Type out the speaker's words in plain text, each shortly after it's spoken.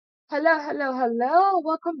Hello, hello, hello.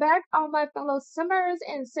 Welcome back, all my fellow Simmers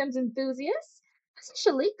and Sims enthusiasts. This is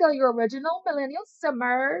Shalika, your original millennial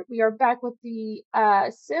Simmer. We are back with the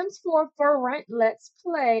Sims 4 for Rent Let's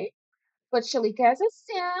Play with Shalika as a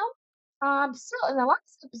Sim. So in the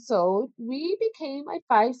last episode, we became a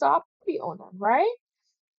five-star property owner, right?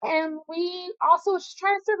 And we also was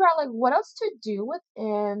trying to figure out like what else to do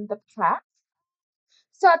within the plat.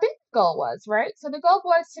 So I think the goal was, right? So the goal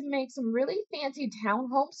was to make some really fancy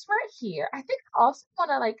townhomes right here. I think I also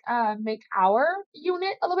want to like make our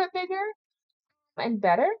unit a little bit bigger and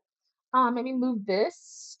better. Maybe move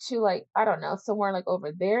this to like, I don't know, somewhere like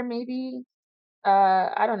over there maybe.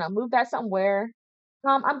 I don't know, move that somewhere.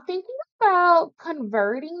 I'm thinking about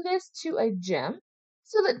converting this to a gym.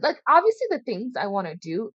 So that like obviously the things I want to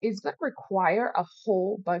do is gonna require a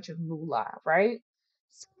whole bunch of moolah, right?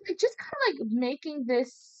 So like just kind of like making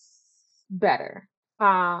this better.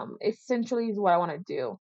 Essentially is what I want to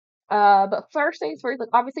do. But first things first, like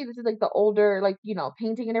obviously this is like the older, like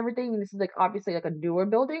painting and everything, and this is like obviously like a newer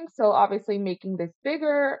building. So obviously making this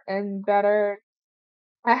bigger and better.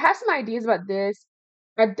 I have some ideas about this.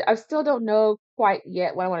 I still don't know quite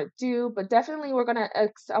yet what I want to do, but definitely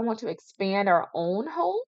I want to expand our own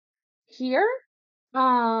home here.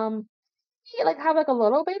 Um, yeah, like have like a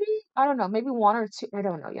little baby. I don't know, maybe one or two. I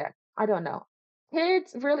don't know yet. I don't know.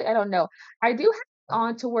 Kids, really, I don't know. I do have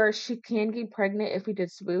on to where she can get pregnant if we did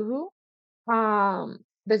Swoohoo.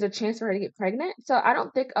 There's a chance for her to get pregnant. So I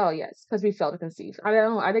don't think, oh yes, because we failed to conceive. I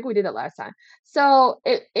don't know. I think we did it last time. So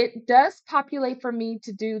it does populate for me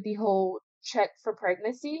to do the whole check for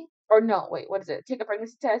pregnancy. Or no, wait, what is it? Take a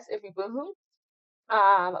pregnancy test if we boohoo.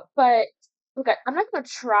 But okay, I'm not gonna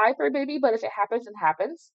try for a baby, but if it happens, it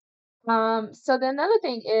happens. So then another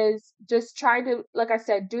thing is just try to, like I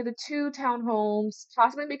said, do the two townhomes,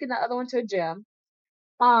 possibly making the other one to a gym.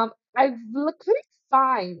 Couldn't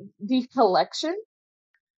find the collection.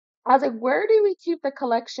 I was like, where do we keep the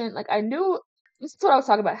collection? Like, I knew this is what I was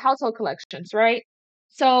talking about, household collections, right?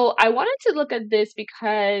 So I wanted to look at this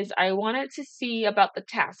because I wanted to see about the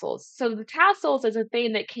tassels. So the tassels is a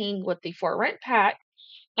thing that came with the for rent pack.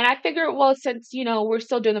 And I figured, well, since, we're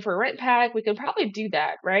still doing the for rent pack, we can probably do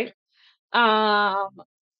that, right? Um,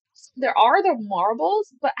 there are the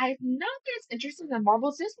marbles, but I'm not as interested in the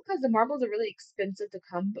marbles just because the marbles are really expensive to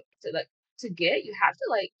come to like to get. You have to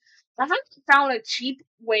like I haven't found a cheap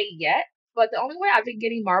way yet, but the only way I've been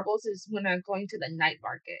getting marbles is when I'm going to the night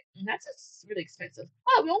market, and that's just really expensive.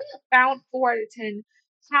 But we only found 4 to 10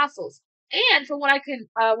 tassels, and from what I can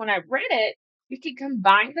when I read it, you can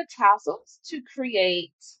combine the tassels to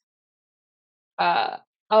create uh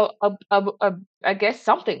I guess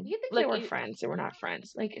something. You think they Like were you, friends? They were not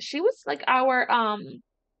friends. Like she was like our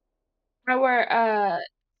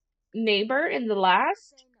neighbor in the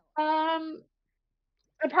last um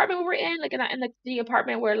apartment we were in, like in the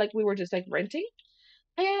apartment where like we were just like renting.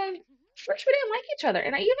 And first we didn't like each other,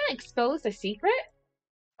 and I even exposed a secret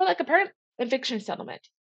for like a parent eviction settlement.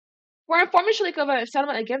 We're informing Shalik of a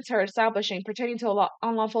settlement against her establishing pertaining to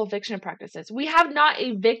unlawful eviction practices. We have not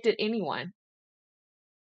evicted anyone.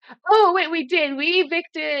 Oh wait, we did. We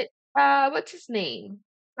evicted what's his name?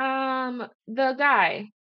 The guy.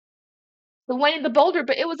 The Wayne the Boulder,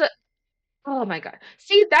 but it was a oh my god.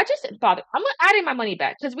 See, that just bothered. I'm adding my money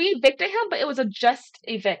back because we evicted him, but it was a just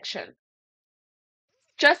eviction.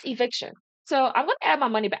 Just eviction. So I'm gonna add my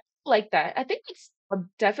money back like that. I think it's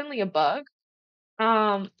definitely a bug.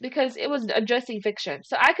 Because it was a just eviction.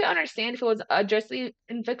 So I could understand if it was a just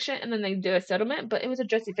eviction and then they do a settlement, but it was a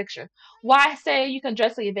just eviction. Why say you can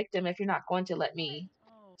justly evict him if you're not going to let me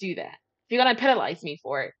do that? If you're gonna penalize me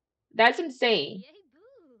for it. That's insane.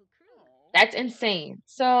 That's insane.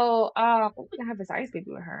 So, we're gonna have this ice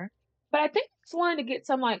baby with her. But I think I just wanted to get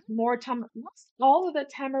some like more time. What's all of the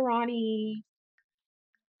Tamarani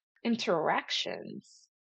interactions?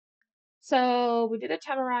 So we did a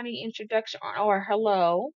Tamarani introduction or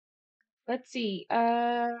hello. Let's see.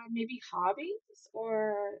 Maybe hobbies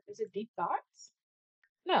or is it deep thoughts?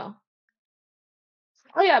 No.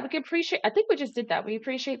 Oh yeah, we can appreciate. I think we just did that. We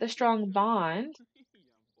appreciate the strong bond.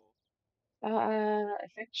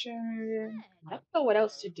 Affection. I don't know what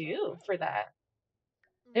else to do for that.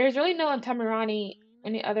 There's really no Tamarani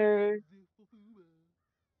any other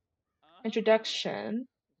introduction.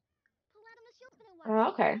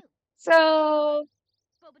 Okay. So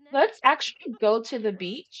let's actually go to the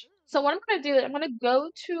beach. So what I'm gonna do is I'm gonna go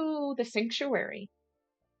to the sanctuary.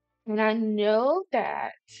 And I know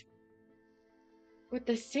that with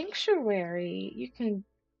the sanctuary, you can,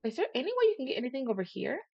 is there any way you can get anything over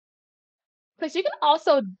here? Because you can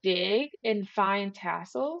also dig and find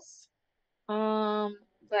tassels. Um,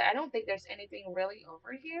 but I don't think there's anything really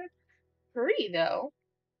over here. Pretty though.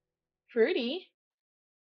 Pretty.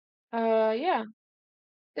 Yeah.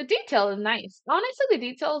 The detail is nice. Honestly, the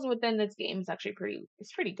details within this game is actually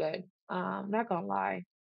it's pretty good. Not gonna lie.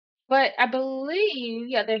 But I believe,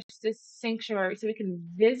 yeah, there's this sanctuary, so we can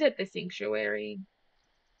visit the sanctuary.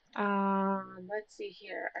 Let's see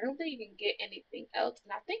here. I don't think you can get anything else.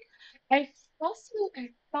 And I think I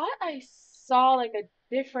thought I saw like a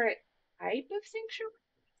different type of sanctuary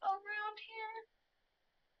around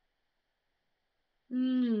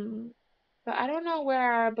here. But I don't know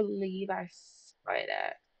where I believe I saw it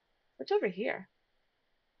at. What's over here?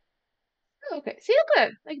 Oh, okay. See, look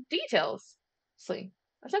at like details. See,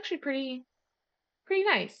 that's actually pretty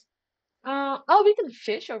nice. Oh, we can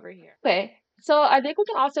fish over here. Okay, so I think we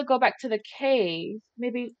can also go back to the cave.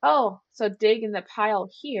 Maybe, oh, so dig in the pile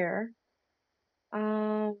here.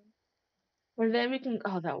 Um, and then we can,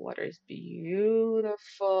 oh, that water is beautiful.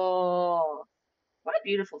 What a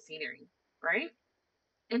beautiful scenery, right?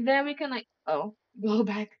 And then we can like, oh, go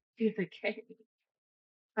back to the cave.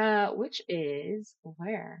 Which is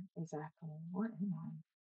where exactly? What am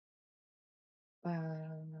I?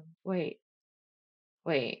 Wait,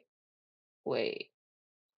 wait, wait,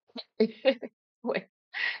 wait.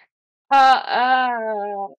 Uh,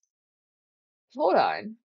 uh, hold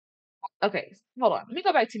on. Okay, hold on. Let me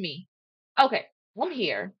go back to me. Okay, I'm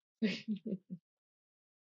here.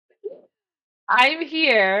 I'm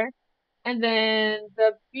here, and then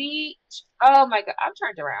the beach. Oh my God, I'm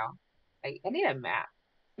turned around. I need a map.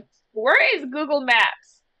 Where is Google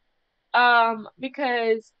Maps?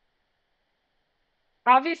 Because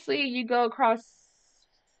obviously you go across.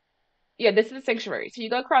 Yeah, this is the sanctuary. So you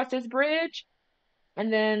go across this bridge,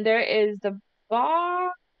 and then there is the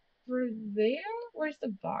bar over there. Where's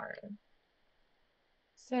the bar?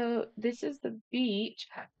 So this is the beach.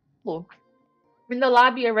 Cool. In the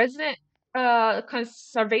lobby, a resident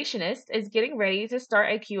conservationist is getting ready to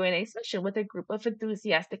start a Q&A session with a group of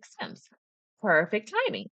enthusiastic Sims. Perfect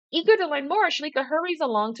timing. Eager to learn more, Shalika hurries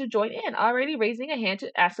along to join in, already raising a hand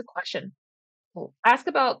to ask a question. Cool. Ask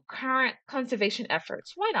about current conservation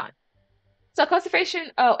efforts. Why not? So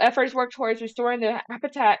conservation efforts work towards restoring the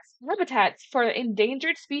habitats for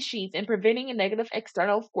endangered species and preventing negative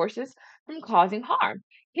external forces from causing harm.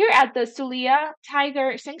 Here at the Sulia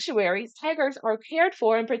Tiger Sanctuaries, tigers are cared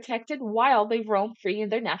for and protected while they roam free in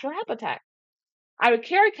their natural habitat. Our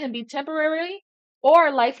care can be temporary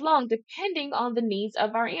or lifelong, depending on the needs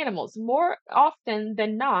of our animals. More often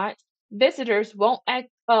than not, visitors won't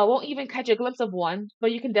even catch a glimpse of one,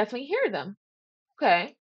 but you can definitely hear them.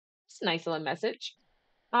 Okay, it's a nice little message.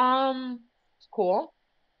 Um, cool.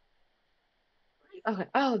 Okay.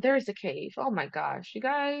 Oh, there's a cave. Oh my gosh, you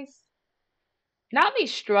guys. Not me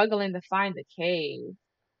struggling to find the cave.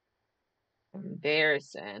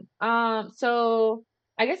 Embarrassing. So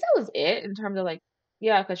I guess that was it in terms of like,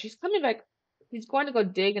 yeah, because she's coming back. He's going to go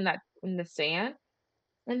dig in the sand.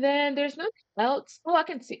 And then there's nothing else. Oh, I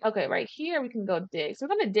can see. Okay, right here we can go dig. So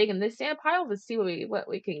we're gonna dig in this sand pile to see what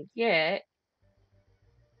we can get.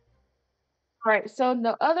 All right, so in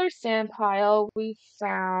the other sand pile we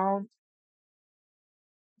found.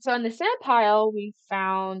 So in the sand pile, we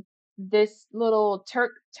found this little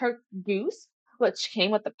Turk goose, which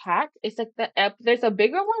came with the pack. It's like there's a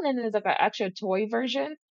bigger one and there's like an actual toy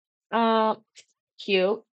version.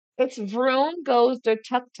 Cute. Its vroom goes the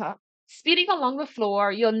tuk tuk. Speeding along the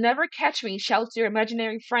floor, you'll never catch me, shouts your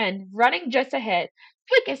imaginary friend, running just ahead.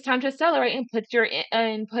 Quick, it's time to accelerate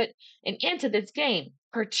and put an end to this game.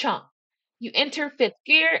 Kerchunk. You enter fifth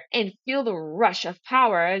gear and feel the rush of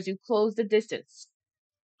power as you close the distance.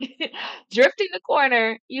 Drifting the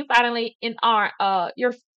corner, you're finally in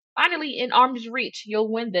arm's reach.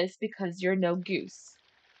 You'll win this because you're no goose.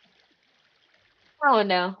 Oh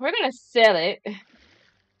no, we're gonna sell it.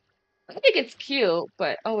 I think it's cute,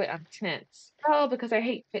 but oh wait, I'm tense. Oh, because I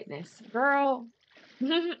hate fitness. Girl,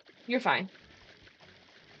 you're fine.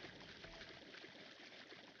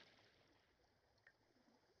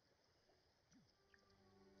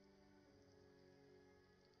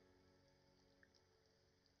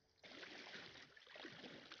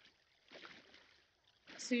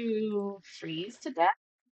 To freeze to death.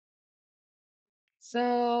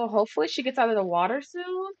 So hopefully she gets out of the water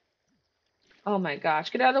soon. Oh my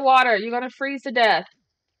gosh, get out of the water. You're gonna freeze to death.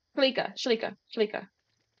 Shalika.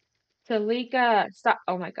 Talika, stop.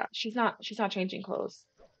 Oh my God, she's not changing clothes.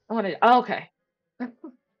 I want to, oh, okay.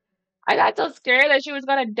 I got so scared that she was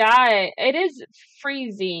gonna die. It is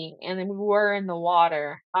freezing, and then we were in the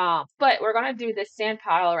water. But we're gonna do this sand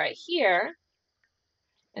pile right here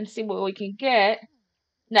and see what we can get.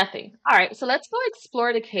 Nothing. All right, so let's go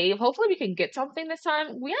explore the cave. Hopefully we can get something this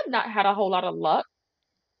time. We have not had a whole lot of luck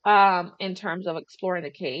in terms of exploring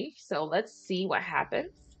the cave. So let's see what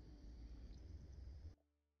happens.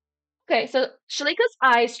 Okay, so Shalika's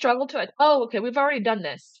eyes struggle to oh, okay, we've already done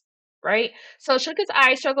this, right? So Shalika's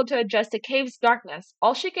eyes struggle to adjust to cave's darkness.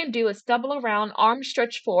 All she can do is stumble around, arms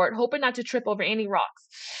stretched forward, hoping not to trip over any rocks.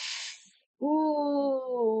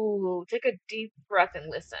 Ooh, take a deep breath and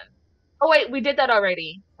listen. Oh wait, we did that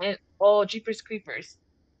already. And oh, Jeepers Creepers.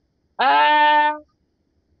 Uh,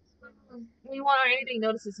 we want anything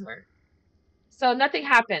notices her. So nothing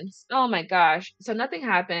happens. Oh my gosh. So nothing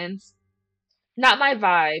happens. Not my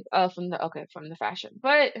vibe. From the okay, from the fashion.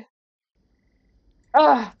 But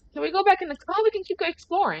can we go back in the oh we can keep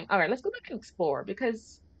exploring. Alright, let's go back and explore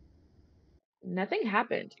because nothing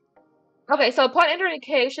happened. Okay, so upon entering the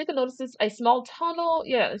cave, Shika notices a small tunnel.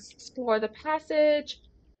 Yeah, let's explore the passage.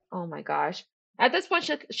 Oh my gosh. At this point,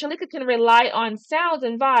 Shalika can rely on sounds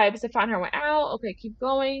and vibes to find her way out. Okay, keep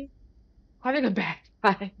going. Having a bad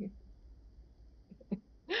time.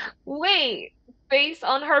 Wait, based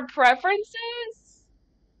on her preferences?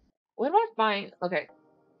 What do I find? Okay.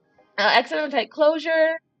 Accidental type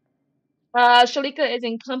closure. Shalika is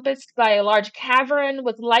encompassed by a large cavern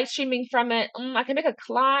with light streaming from it. I can make a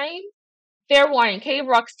climb. Fair warning, cave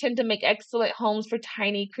rocks tend to make excellent homes for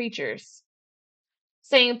tiny creatures.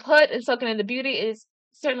 Staying put and soaking in the beauty is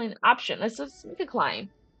certainly an option. Let's just make a climb.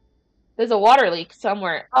 There's a water leak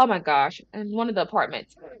somewhere. Oh my gosh. In one of the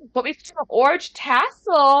apartments. But we found an orange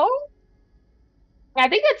tassel. I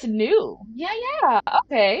think that's new. Yeah, yeah.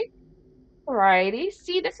 Okay. Alrighty.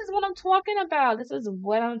 See, this is what I'm talking about. This is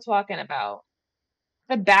what I'm talking about.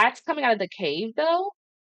 The bats coming out of the cave, though?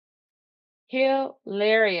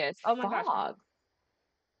 Hilarious. Oh my gosh. Fog.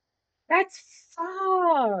 That's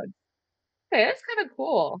fog. Okay, that's kind of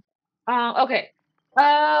cool. Okay.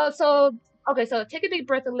 So okay, so take a deep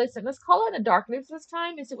breath and listen. Let's call on the darkness this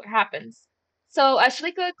time and see what happens. So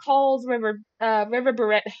Ashlika calls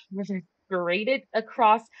reverberated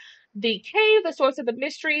across the cave, the source of the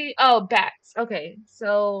mystery. Oh, bats. Okay,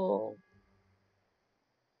 so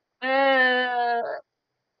can't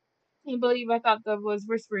believe I thought that was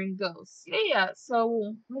whispering ghosts. Yeah, yeah.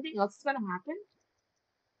 So anything else is gonna happen?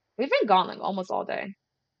 We've been gone like almost all day.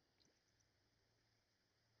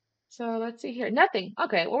 So let's see here. Nothing.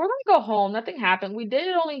 Okay, well, we're gonna go home. Nothing happened. We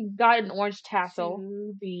did only got an orange tassel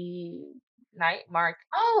to the night mark.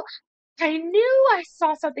 Oh, I knew I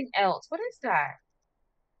saw something else. What is that?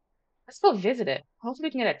 Let's go visit it. Hopefully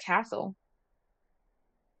we can get a tassel.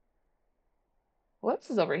 What's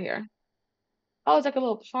is over here? Oh, it's like a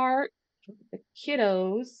little park. The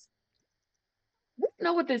kiddos. I don't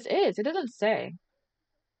know what this is. It doesn't say.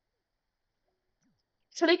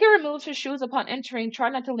 Shalika removes her shoes upon entering, try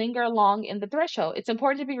not to linger long in the threshold. It's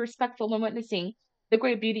important to be respectful when witnessing the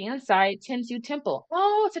great beauty inside Tensu Temple.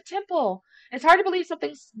 Oh, it's a temple. It's hard to believe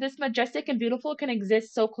something this majestic and beautiful can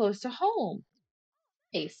exist so close to home.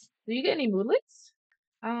 Nice. Do you get any moodlets?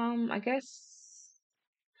 I guess.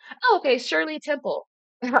 Oh, okay, Shirley Temple.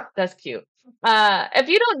 That's cute. If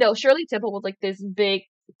you don't know, Shirley Temple was like this big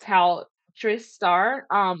actress star.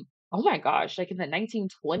 Oh my gosh, like in the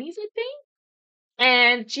 1920s, I think.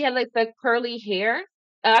 And she had like the curly hair.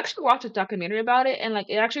 I actually watched a documentary about it, and like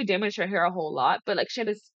it actually damaged her hair a whole lot. But like she had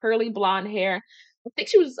this curly blonde hair. I think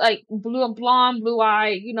she was like blonde, blue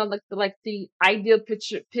eye. You know, like the ideal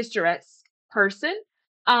picturesque person.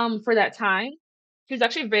 For that time, she was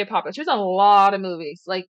actually very popular. She was in a lot of movies.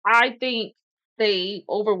 Like I think they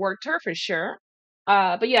overworked her for sure.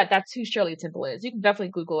 But yeah, that's who Shirley Temple is. You can definitely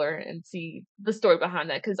Google her and see the story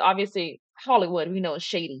behind that, because obviously Hollywood, we know, is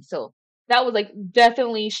shady. So that was like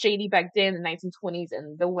definitely shady back then in the 1920s,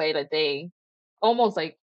 and the way that they almost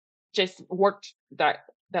like just worked that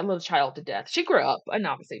little child to death. She grew up, and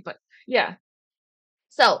obviously, but yeah.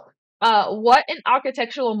 So, what an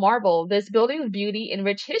architectural marvel! This building's beauty and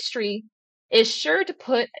rich history is sure to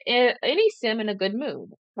put any sim in a good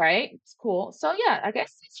mood, right? It's cool. So yeah, I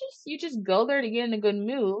guess it's just you just go there to get in a good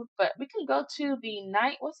mood. But we can go to the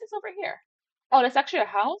night. What's this over here? Oh, that's actually a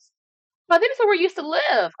house. Oh, I think it's where we used to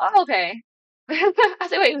live. Oh, okay. I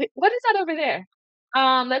said, wait, what is that over there?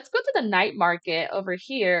 Let's go to the night market over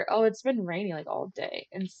here. Oh, it's been raining like all day,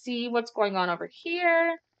 and see what's going on over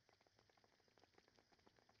here.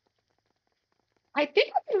 I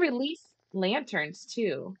think I can release lanterns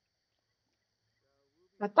too.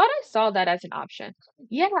 I thought I saw that as an option.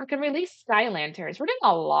 Yeah, I can release sky lanterns. We're doing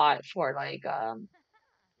a lot for like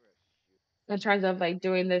in terms of like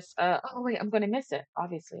doing this. Oh wait, I'm gonna miss it.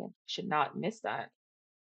 Obviously, I should not miss that.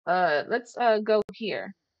 Let's go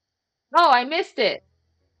here. Oh, I missed it.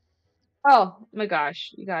 Oh my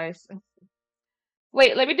gosh, you guys.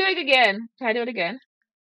 Wait, let me do it again. Can I do it again?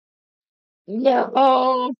 No.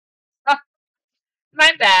 Oh,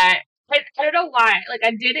 my bad. I don't know why. Like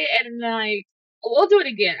I did it and then like we'll do it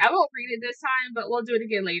again. I won't read it this time, but we'll do it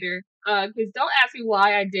again later. Because don't ask me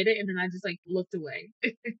why I did it and then I just like looked away.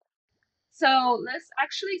 So let's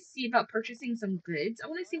actually see about purchasing some goods. I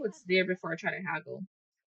want to see what's there before I try to haggle.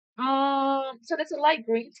 So there's a light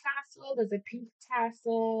green tassel, there's a pink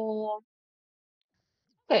tassel.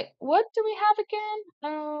 Okay, what do we have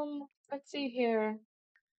again? Let's see here.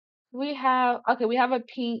 We have okay, we have a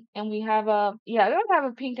pink and we have a yeah, we don't have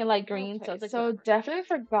a pink and light green, so Okay, it's like so whatever. definitely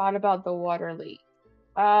forgot about the water leak.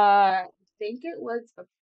 I think it was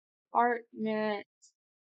apartment.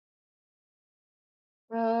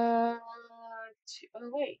 Uh, oh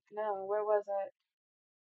wait, no, where was it?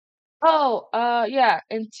 Oh, yeah,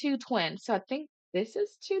 and two twin. So I think this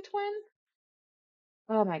is two twin.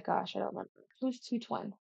 Oh my gosh, I don't remember. Who's two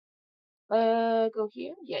twin? Go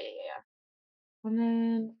here. Yeah, yeah, yeah, yeah. And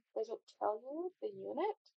then does it tell you the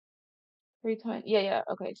unit? Three twin. Yeah, yeah.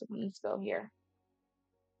 Okay, so let's go here.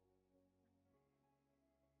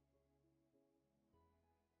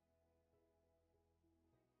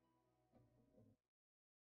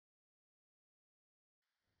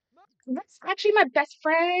 That's actually my best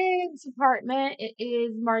friend's apartment. It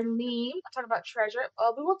is Marlene. I'm talking about treasure.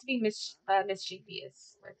 Oh, we want to be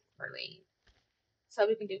mischievous with Marlene. So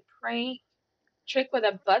we can do prank, trick with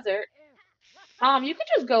a buzzer. You can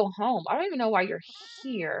just go home. I don't even know why you're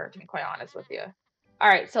here, to be quite honest with you. All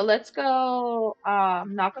right, so let's go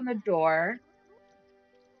knock on the door.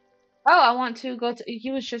 Oh, I want to go to he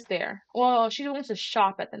was just there. Well, she wants to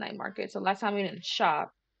shop at the night market, so last time we didn't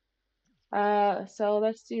shop. So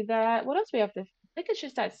let's do that. What else we have to I think it's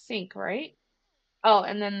just that sink, right? Oh,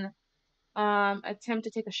 and then attempt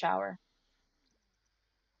to take a shower.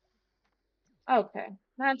 Okay,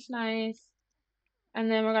 that's nice. And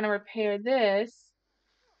then we're gonna repair this.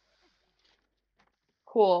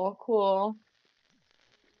 Cool, cool.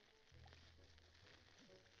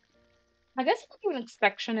 I guess we'll do an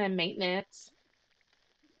inspection and maintenance.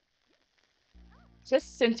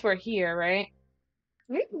 Just since we're here, right?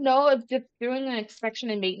 I don't know if just doing an inspection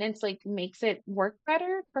and maintenance like makes it work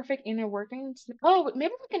better. Perfect inner workings. Oh, but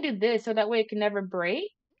maybe we can do this so that way it can never break.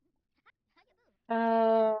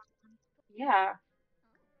 Uh, yeah.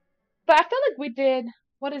 But I feel like we did.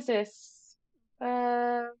 What is this?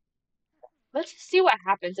 Uh, let's just see what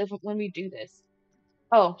happens if when we do this.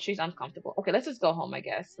 Oh, she's uncomfortable. Okay, let's just go home, I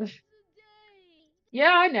guess.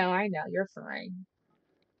 Yeah, I know, I know. You're fine.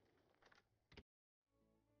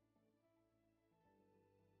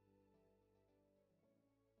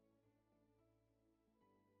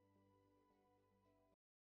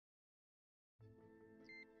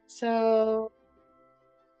 So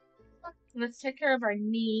let's take care of our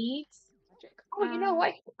needs. Oh, you know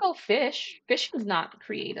what? He can go fish. Fishing's not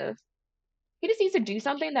creative. He just needs to do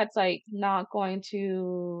something that's like not going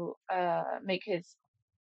to make his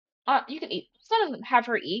you can eat. Just let him have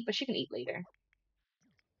her eat, but she can eat later.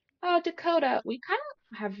 Oh, Dakota. We kind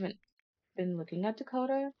of haven't been looking at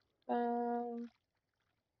Dakota. Um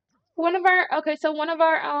one of our okay, so one of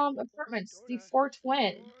our apartments, the Fort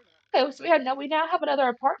Twin. Okay, so we now have another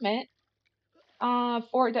apartment.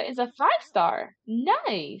 For that is a 5 star.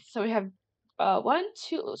 Nice. So we have one,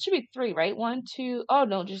 two, it should be three, right? One, two, oh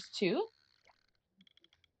no, just two.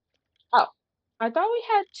 Oh, I thought we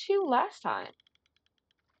had two last time.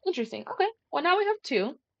 Interesting. Okay. Well, now we have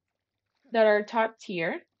two that are top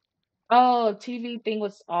tier. Oh, TV thing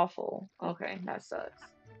was awful. Okay, that sucks.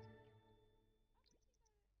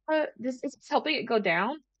 This is helping it go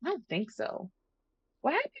down? I don't think so.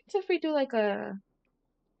 What happens if we do like a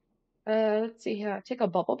let's see here, take a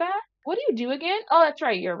bubble bath? What do you do again? Oh, that's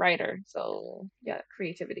right, you're a writer. So yeah,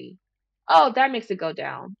 creativity. Oh, that makes it go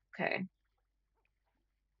down. Okay.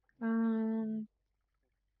 Um,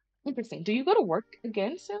 interesting. Do you go to work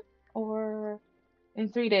again soon? Or in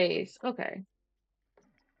 3 days? Okay.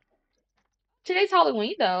 Today's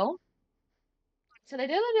Halloween though. So they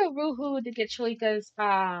did a little woohoo to get Chalika's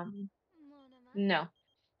no.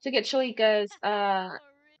 To get Chalika's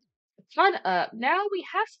fun up. Now we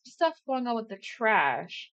have some stuff going on with the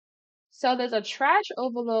trash. So there's a trash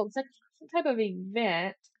overload. It's like some type of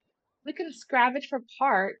event. We can scavenge for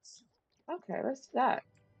parts. Okay, let's do that.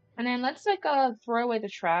 And then let's like throw away the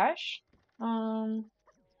trash. But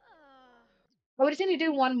we just need to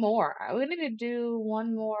do one more. We need to do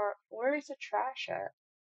one more. Where is the trash at?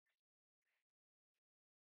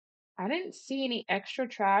 I didn't see any extra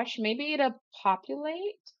trash. Maybe it'll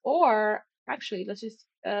populate. Or actually, let's just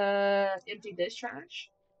empty this trash.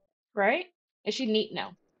 Right? Is she neat? No.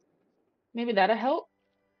 Maybe that'll help.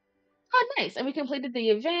 Oh, nice. And we completed the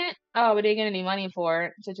event. Oh, we didn't get any money for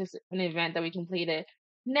it. So just an event that we completed.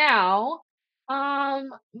 Now,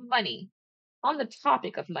 money. On the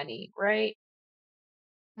topic of money, right?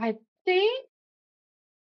 I think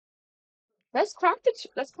let's craft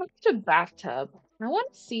the bathtub. I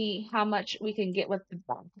want to see how much we can get with the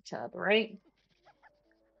bathtub, right?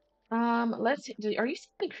 Are you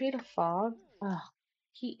seeing Creative Fog? Oh,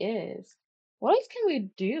 he is. What else can we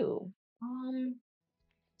do?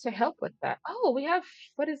 To help with that. Oh, we have,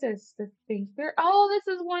 what is this? The thing here. Oh,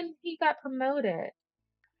 this is when he got promoted.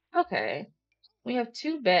 Okay. We have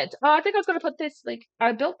two beds. Oh, I think I was gonna put this like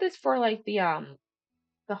I built this for like the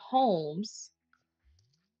homes.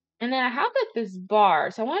 And then I have like this bar.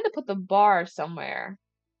 So I wanted to put the bar somewhere.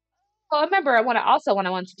 Well, I remember what I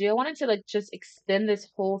wanted to do. I wanted to like just extend this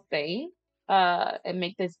whole thing and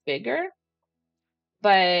make this bigger.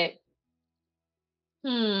 But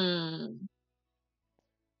hmm,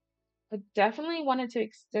 I definitely wanted to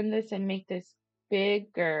extend this and make this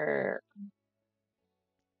bigger.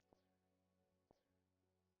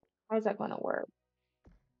 How's that gonna work?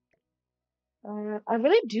 I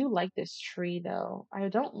really do like this tree though. I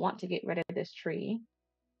don't want to get rid of this tree.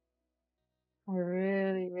 I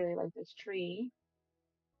really, really like this tree.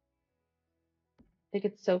 I think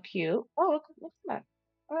it's so cute. Oh, look at that.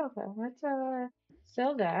 Oh, okay, let's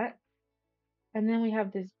sell that. And then we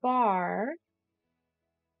have this bar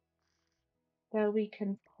that we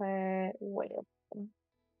can put where?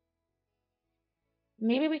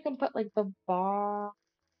 Maybe we can put like the bar.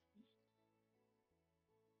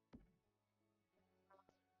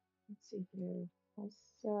 Let's see here. Let's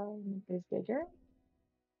make this bigger.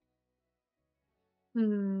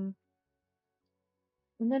 Hmm.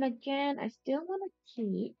 And then again, I still want to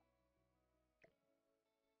keep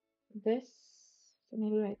this. So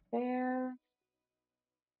maybe right there.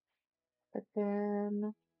 But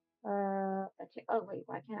then, I can't, oh wait,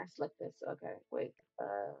 why can't I select this? Okay, wait,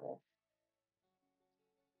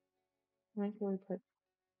 where can we put,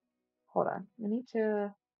 hold on, I need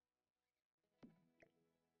to,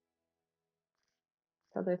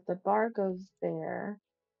 so that the bar goes there,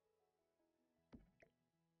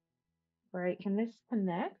 right? Can this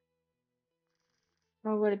connect?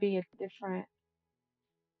 Or would it be a different,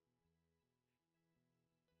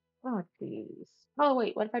 oh geez. Oh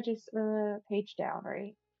wait, what if I just, page down,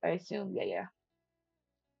 right? I assume, yeah, yeah.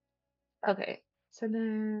 Okay, so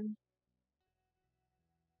then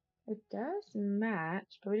it does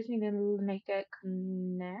match, but we just need to make it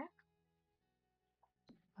connect.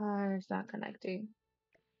 It's not connecting.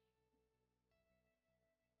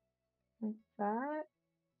 Like that,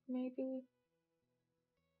 maybe?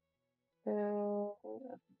 So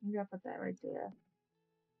maybe I'll put that right there.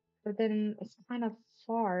 But then it's kind of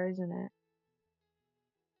far, isn't it?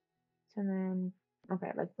 So then,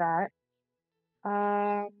 okay, like that.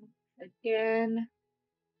 Um, again.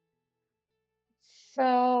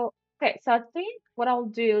 So, okay, so I think what I'll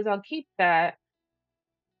do is I'll keep that.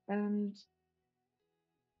 And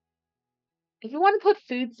if you want to put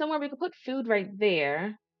food somewhere, we could put food right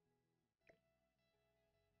there.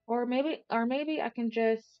 Or maybe I can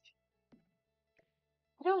just,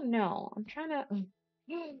 I don't know. I'm trying to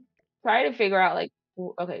try to figure out like,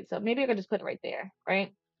 okay, so maybe I could just put it right there,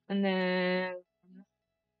 right? And then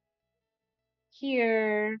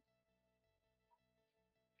here,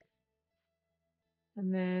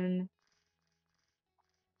 and then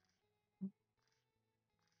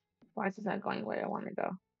why is this not going where I want to go?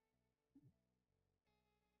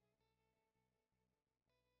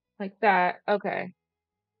 Like that. Okay.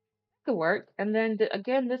 Could work. And then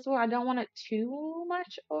again, this one, I don't want it too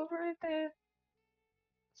much over there.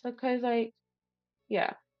 So, cause like,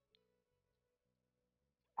 yeah,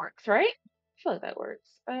 works, right? I feel like that works.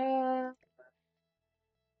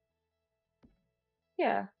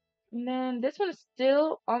 Yeah. And then this one is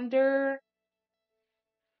still under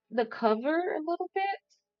the cover a little bit.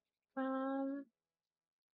 Um,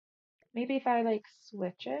 maybe if I like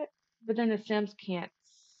switch it, but then the Sims can't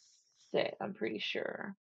sit, I'm pretty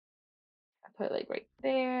sure. I put it like right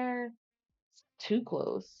there. Too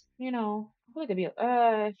close. I feel like it'd be,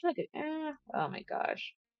 I feel like oh my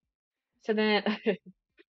gosh. So then,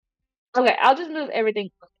 okay, I'll just move everything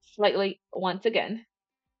slightly once again.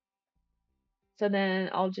 So then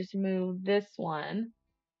I'll just move this one,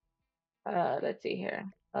 let's see here,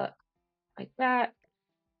 like that,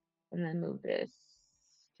 and then move this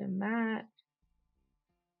to match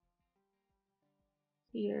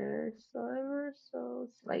here, so ever so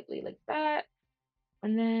slightly like that,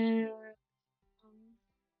 and then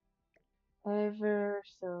ever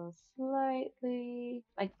so slightly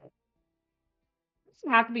like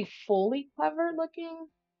doesn't have to be fully clever looking,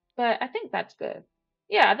 but I think that's good.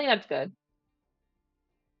 Yeah, I think that's good.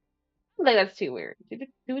 I don't think that's too weird.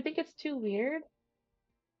 Do we think it's too weird?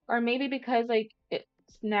 Or maybe because like it's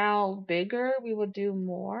now bigger, we would do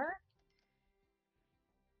more?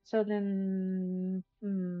 So then,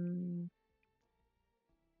 and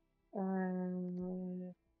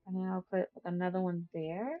then I'll put another one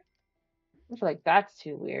there. I feel like that's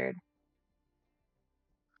too weird.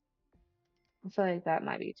 I feel like that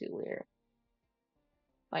might be too weird.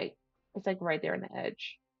 Like it's like right there on the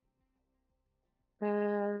edge.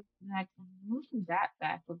 Like moving that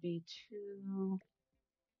back would be too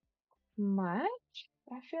much.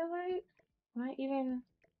 I feel like might even.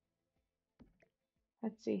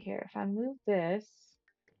 Let's see here. If I move this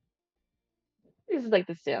is like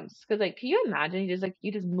The Sims. Because like, can you imagine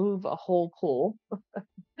you just move a whole pool?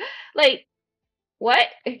 Like what?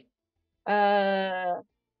 I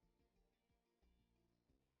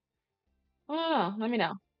don't know. Let me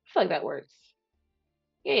know. I feel like that works.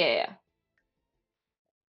 Yeah, yeah, yeah.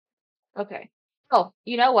 Okay. Oh,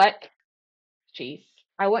 you know what? Jeez.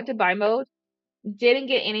 I went to buy mode, didn't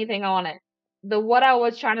get anything on it. The what I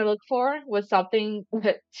was trying to look for was something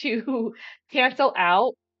to cancel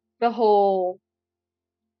out the whole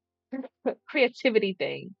creativity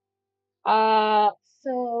thing. Uh,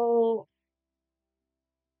 so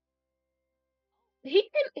he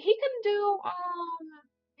can do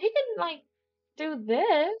he can like do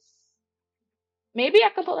this. Maybe I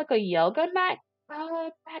could put like a yoga mat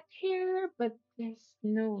back here, but there's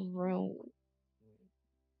no room.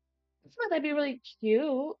 I feel like that'd be really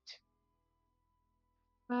cute.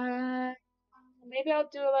 Uh, maybe I'll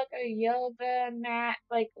do like a yoga mat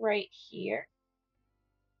like right here,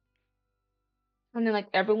 and then like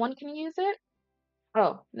everyone can use it.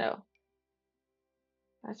 Oh no,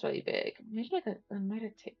 that's really big. Maybe like a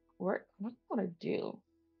meditate. What do I want to do?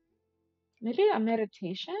 Maybe a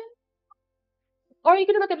meditation, or you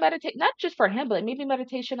could do like a meditate, not just for him, but like maybe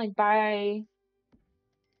meditation like by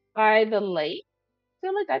the lake. I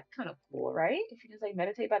feel like that's kind of cool, right? If you just like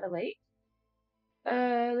meditate by the lake.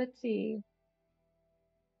 Let's see.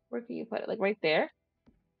 Where can you put it? Like right there.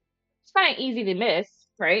 It's kind of easy to miss,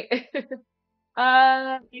 right?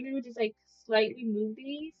 Maybe we just like slightly move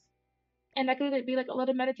these, and that could be like a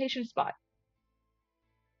little meditation spot.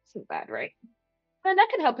 It's not bad, right? And that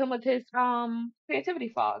can help him with his creativity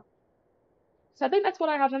fog. So I think that's what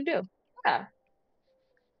I have him do. Yeah,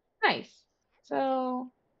 nice.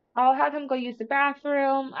 So I'll have him go use the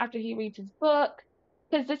bathroom after he reads his book.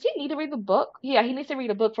 Because does he need to read the book? Yeah, he needs to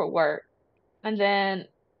read a book for work, and then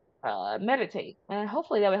meditate, and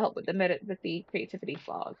hopefully that will help with with the creativity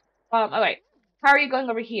fog. All right. How are you going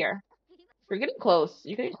over here? You're getting close.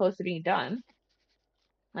 You're getting close to being done.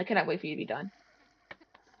 I cannot wait for you to be done.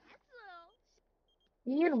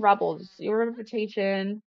 You need Rubbles. Your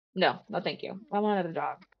reputation. No, no, thank you. I want another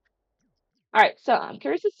job. All right. So I'm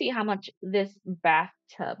curious to see how much this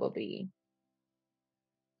bathtub will be.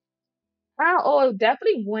 Oh, it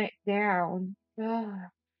definitely went down.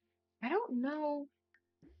 I don't know.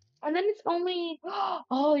 And then it's only.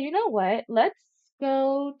 Oh, you know what? Let's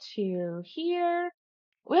go to here.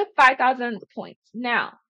 We have 5,000 points.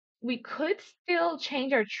 Now, we could still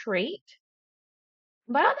change our trait,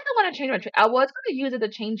 but I don't think I want to change my trait. I was going to use it to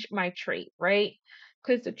change my trait, right?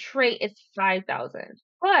 Because the trait is 5,000.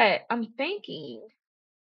 But I'm thinking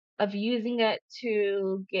of using it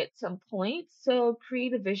to get some points. So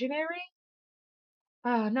create a visionary.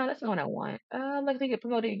 No, that's not what I want. Like to get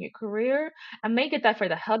promoted in your career. I may get that for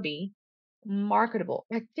the hubby. Marketable.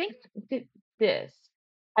 I think I did this.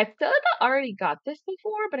 I feel like I already got this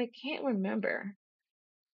before, but I can't remember.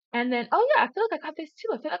 And then, oh yeah, I feel like I got this too.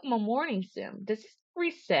 I feel like I'm a morning sim. Does this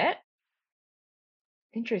reset?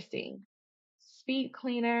 Interesting. Speed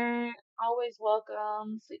cleaner, always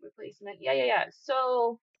welcome, sleep replacement. Yeah, yeah, yeah.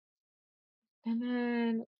 So, and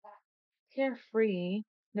then carefree,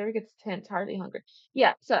 never gets tense, hardly hungry.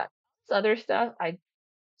 Yeah, so that's other stuff.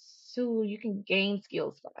 So you can gain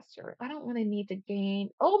skills faster. I don't really need to gain.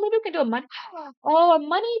 Oh, maybe we can do a money. Oh, a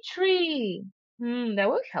money tree. That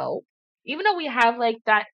would help. Even though we have like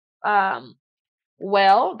that um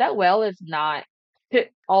that well is not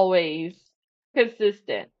always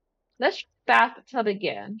consistent. Let's try bathtub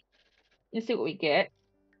again and see what we get.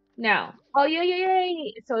 Now, oh yeah, yeah, yeah,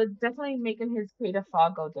 yeah. So it's definitely making his creative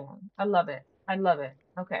fog go down. I love it. I love it.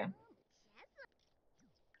 Okay.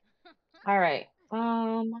 All right.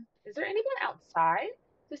 Is there anyone outside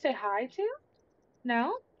to say hi to?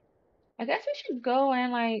 No? I guess we should go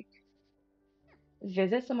and like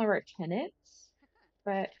visit some of our tenants.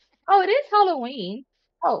 But oh, it is Halloween.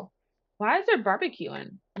 Oh, why is there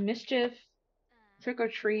barbecuing? Mischief. Trick or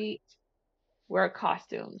treat. Wear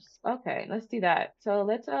costumes. Okay, let's do that. So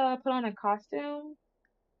let's put on a costume.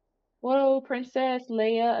 Whoa, princess,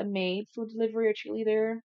 Leia, a maid, food delivery, or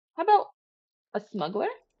cheerleader. How about a smuggler?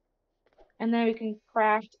 And then we can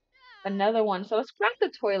craft another one. So let's craft the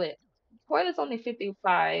toilet. Toilet's only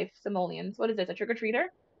 55 simoleons. What is this? A trick or treater?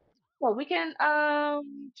 Well, we can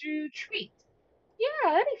do treat.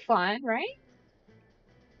 Yeah, that'd be fun, right?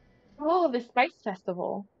 Oh, the Spice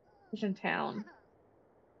Festival is in town.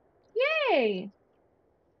 Yay!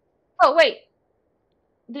 Oh, wait.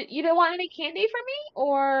 You don't want any candy from me?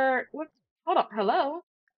 Or what? Hold on. Hello?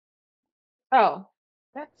 Oh,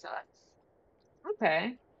 that sucks.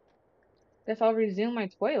 Okay. Guess I'll resume my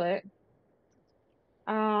toilet.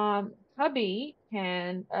 Hubby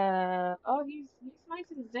can, oh, he's nice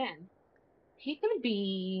and zen. He can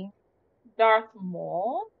be Darth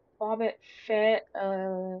Maul, Bobbit Fett,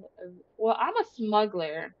 well, I'm a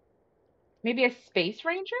smuggler. Maybe a Space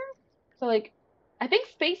Ranger? So, like, I think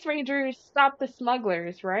Space Rangers stop the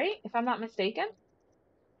smugglers, right? If I'm not mistaken.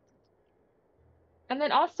 And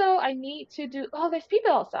then also I need to do, oh, there's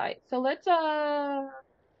people outside. So let's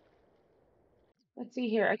see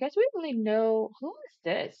here. I guess we really know, who is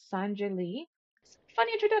this? Sanja Lee?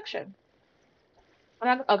 Funny introduction.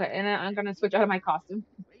 Okay, and then I'm gonna switch out of my costume.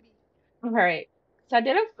 All right. So I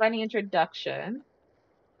did a funny introduction.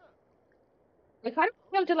 I kind of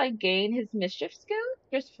want him to like gain his mischief skill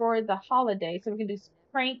just for the holiday. So we can do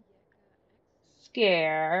prank,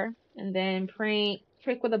 scare, and then prank,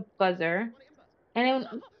 trick with a buzzer. And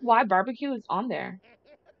then why barbecue is on there?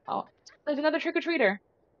 Oh, there's another trick or treater.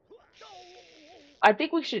 I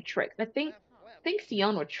think we should trick. I think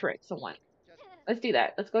Sion would trick someone. Let's do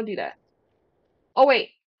that. Let's go do that. Oh wait,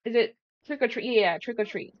 is it trick or treat? Yeah, trick or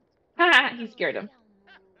treat. Haha, he scared him.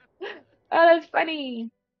 Oh, that's funny.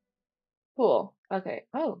 Cool. Okay.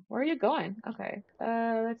 Oh, where are you going? Okay.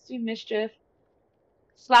 Let's do mischief.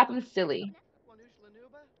 Slap him silly.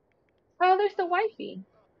 Oh, there's the wifey.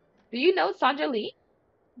 Do you know Sanja Lee,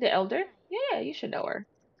 the elder? Yeah, you should know her.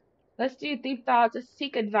 Let's do deep thoughts. To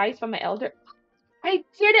seek advice from an elder. I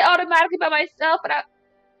did it automatically by myself, and I.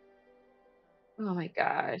 Oh my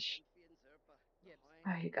gosh.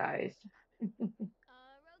 Oh, you guys.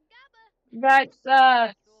 That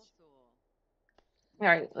sucks. All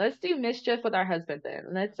right, let's do mischief with our husband then.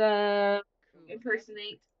 Let's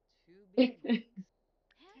impersonate.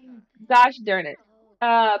 Gosh darn it.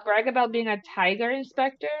 Brag about being a tiger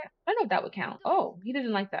inspector. I don't know if that would count. Oh, he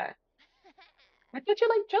doesn't like that. I thought you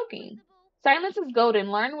liked joking. Silence is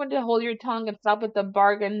golden. Learn when to hold your tongue and stop with the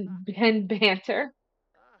bargain and banter.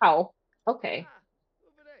 Oh, okay.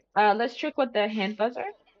 Let's trick with the hand buzzer.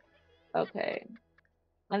 Okay.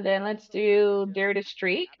 And then let's do dare to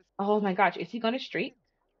streak. Oh my gosh, is he gonna streak?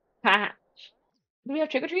 Haha. Do we have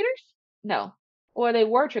trick-or-treaters? No. Or they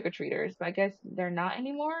were trick-or-treaters, but I guess they're not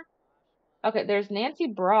anymore. Okay, there's Nancy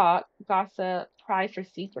Brock, gossip, prize for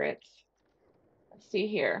secrets. Let's see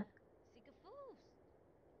here.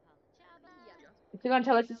 Is he gonna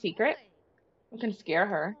tell us a secret? We can scare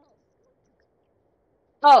her.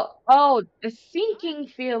 Oh, a sinking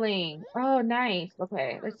feeling. Oh, nice.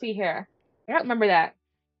 Okay, let's see here. I don't remember that.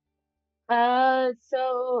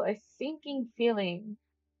 So a sinking feeling.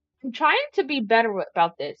 I'm trying to be better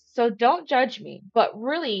about this, so don't judge me. But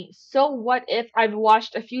really, so what if I've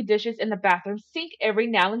washed a few dishes in the bathroom sink every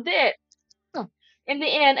now and then? Huh. In the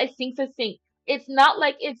end, a sink's a sink. It's not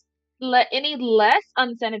like it's any less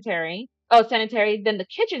unsanitary, sanitary than the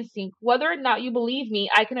kitchen sink. Whether or not you believe me,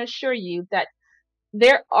 I can assure you that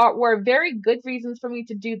were very good reasons for me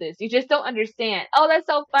to do this. You just don't understand. Oh, that's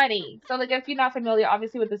so funny. So like if you're not familiar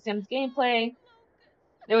obviously with the Sims gameplay,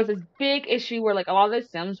 there was this big issue where like a lot of the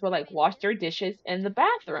Sims were like wash their dishes in the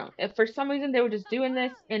bathroom. If for some reason they were just doing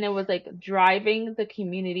this and it was like driving the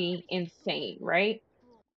community insane, right?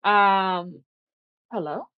 Um,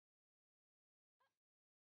 hello?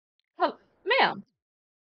 Hello, ma'am.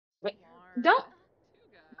 Wait, don't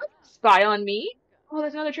spy on me. Oh,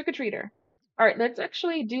 there's another trick-or-treater. All right, let's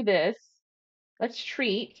actually do this. Let's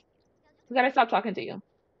treat. We gotta stop talking to you.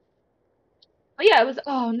 Oh yeah, it was.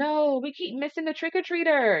 Oh no, we keep missing the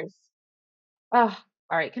trick-or-treaters. Oh,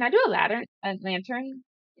 all right. Can I do a lantern?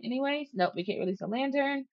 Anyways, nope. We can't release a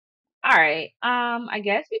lantern. All right. I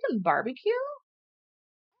guess we can barbecue.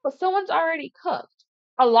 Well, someone's already cooked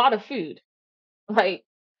a lot of food, like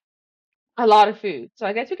a lot of food. So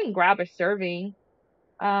I guess we can grab a serving.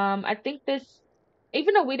 I think this,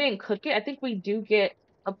 even though we didn't cook it, I think we do get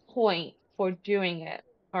a point for doing it,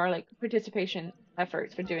 or like participation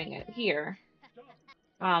efforts for doing it here.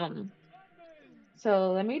 Um,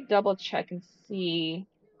 so let me double check and see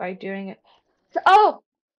by doing it. Oh,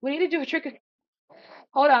 we need to do a trick.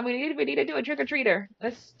 Hold on, we need to do a trick or treater.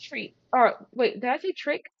 Let's treat. Or wait, did I say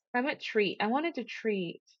trick? I meant treat. I wanted to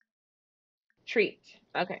treat. Treat.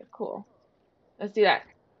 Okay, cool. Let's do that.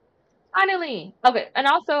 Finally. Okay, and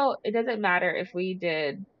also it doesn't matter if we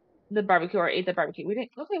did the barbecue or ate the barbecue. We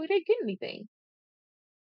didn't. Okay, we didn't get anything.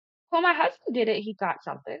 Well, my husband did it. He got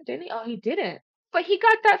something, didn't he? Oh, he didn't. But he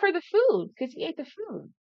got that for the food because he ate the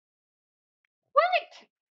food. What?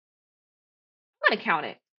 I'm gonna count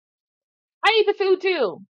it. I ate the food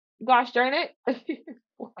too. Gosh darn it.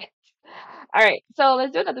 What? All right, so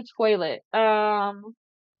let's do another toilet.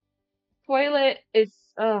 Toilet is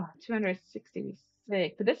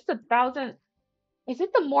 266. But this is 1,000. Is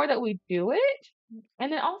it the more that we do it?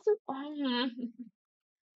 And then also, I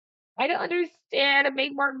don't understand. To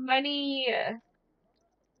make more money.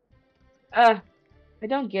 Uh, I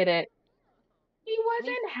don't get it. He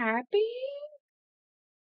wasn't happy.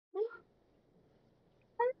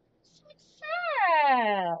 So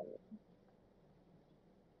sad.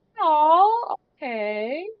 Oh,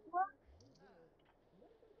 okay.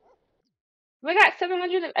 We got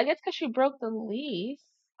 700. I guess because she broke the lease.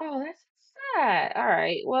 Oh, that's sad. All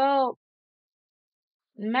right. Well,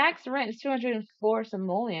 max rent is 204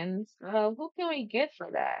 simoleons. Who can we get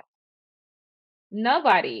for that?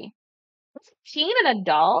 Nobody. What's a teen and a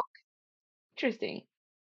dog? Interesting.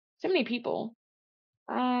 So many people.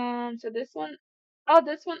 So this one. Oh,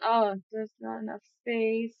 this one. Oh, there's not enough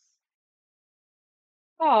space.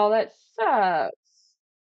 Oh, that sucks.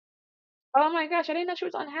 Oh my gosh, I didn't know she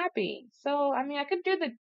was unhappy. So, I mean, I could do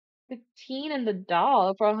the teen and the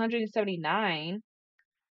dog for 179.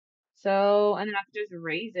 So, and then I could just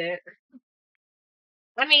raise it.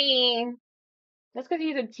 I mean, just because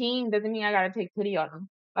he's a teen doesn't mean I gotta take pity on him.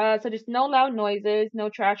 So just no loud noises, no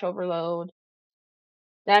trash overload.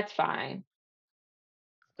 That's fine.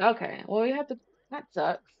 Okay, well, we have to. That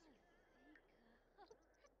sucks.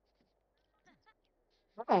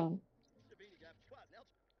 Oh,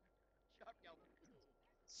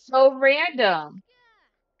 so random.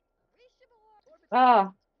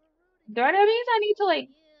 Oh, that means I need to like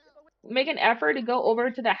make an effort to go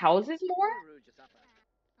over to the houses more?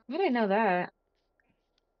 I didn't know that.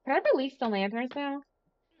 Can I release the lanterns now?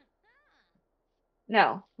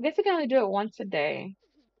 No. I guess I can only do it once a day.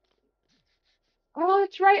 Oh,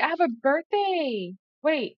 that's right. I have a birthday.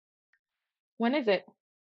 Wait, when is it?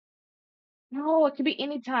 No, it could be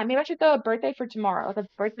any time. Maybe I should throw a birthday for tomorrow, like a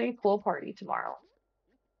birthday pool party tomorrow.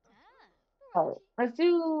 Oh, let's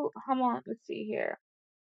do, come on, let's see here.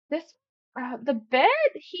 This, the bed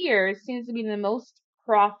here seems to be the most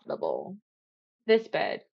profitable. This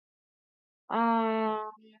bed.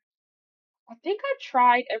 Um, I think I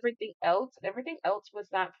tried everything else, and everything else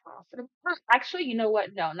was not profitable. Actually, you know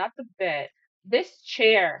what? No, not the bed. This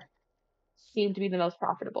chair seemed to be the most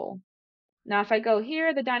profitable. Now, if I go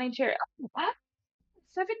here, the dining chair, oh, what?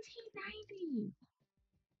 17.90.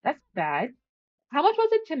 That's bad. How much was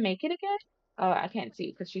it to make it again? Oh, I can't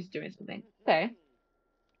see because she's doing something. Okay.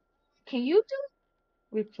 Can you do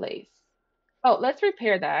replace? Oh, let's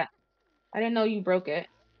repair that. I didn't know you broke it.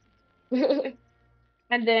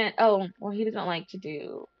 And then, oh, well, he doesn't like to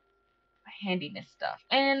do handiness stuff.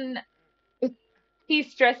 And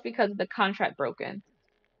he's stressed because the contract broken.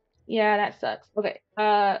 Yeah, that sucks. Okay.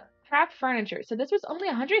 Craft furniture. So this was only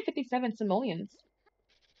 157 simoleons.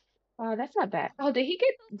 That's not bad. Oh, did he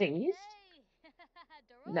get dazed?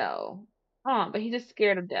 No. But he's just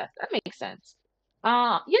scared of death. That makes sense.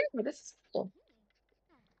 Yeah, this is cool.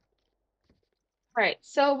 Right,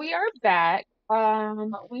 so we are back.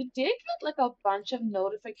 We did get like a bunch of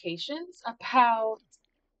notifications about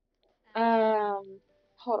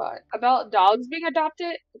hold on, about dogs being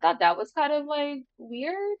adopted. I thought that was kind of like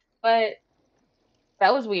weird, but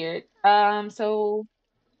that was weird. So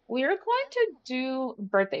we're going to do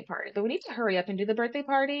birthday party, but we need to hurry up and do the birthday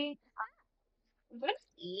party. I'm gonna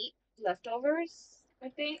eat leftovers, I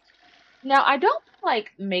think. Now, I don't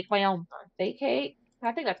like make my own birthday cake.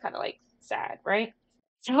 I think that's kind of like sad, right?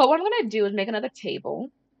 So what I'm gonna do is make another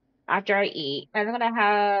table after I eat, and I'm gonna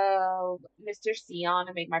have Mr. C on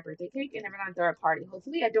to make my birthday cake, and then we're gonna throw a party.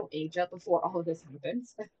 Hopefully, I don't age up before all of this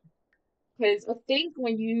happens. Because I think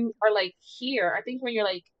when you are like here, I think when you're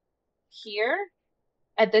like here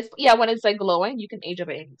at this, yeah, when it's like glowing, you can age up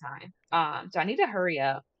at any time. So I need to hurry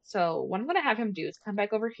up. So what I'm gonna have him do is come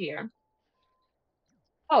back over here.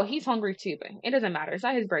 Oh, he's hungry too, but it doesn't matter. It's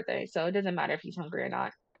not his birthday, so it doesn't matter if he's hungry or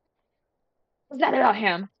not. It's not about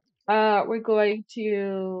him. We're going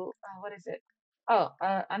to what is it? Oh,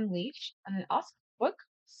 Unleash. And then also, what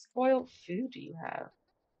spoiled food do you have?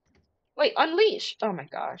 Wait, Unleash. Oh my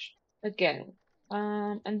gosh. Again.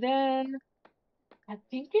 And then I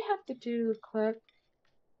think you have to do cook.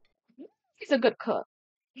 He's a good cook.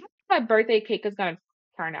 My birthday cake is gonna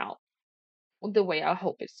turn out the way I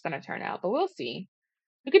hope it's gonna turn out, but we'll see.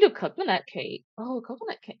 We could do coconut cake. Oh,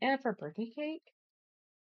 coconut cake for birthday cake.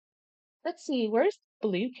 Let's see, where's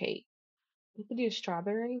blue cake? We could do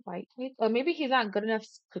strawberry white cake. Or maybe he's not good enough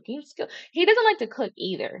cooking skill. He doesn't like to cook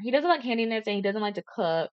either. He doesn't like handiness and he doesn't like to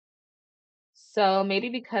cook. So maybe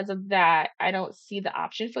because of that, I don't see the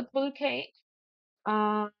option for the blue cake.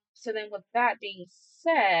 So then with that being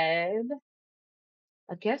said,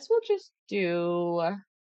 I guess we'll just do a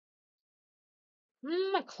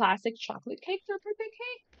classic chocolate cake for a birthday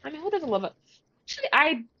cake. I mean, who doesn't love it?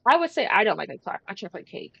 Actually, I would say I don't like a chocolate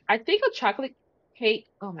cake. I think a chocolate cake,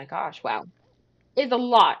 oh my gosh, wow, is a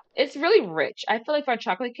lot. It's really rich. I feel like for a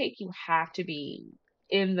chocolate cake, you have to be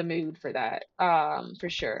in the mood for that. For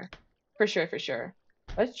sure. For sure, for sure.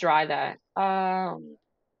 Let's try that.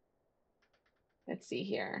 Let's see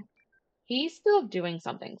here. He's still doing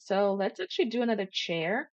something. So let's actually do another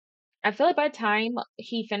chair. I feel like by the time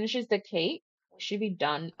he finishes the cake, we should be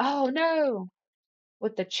done. Oh no,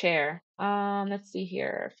 with the chair. Let's see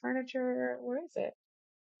here. Furniture, where is it?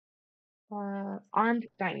 Armed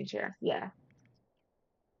dining chair. Yeah.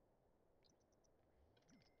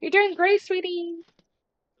 You're doing great, sweetie.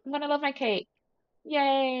 I'm gonna love my cake.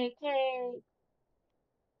 Yay, cake.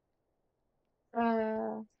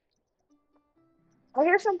 Uh, I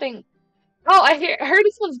hear something. Oh, I heard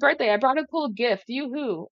it's someone's birthday. I brought a cool gift. You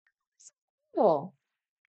who? Cool.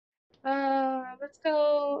 Let's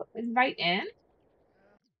go invite in.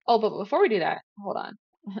 Oh, but before we do that, hold on.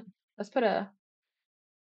 Let's put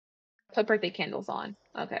birthday candles on.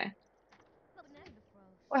 Okay.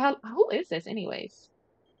 Well, who is this anyways?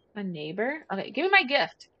 A neighbor? Okay, give me my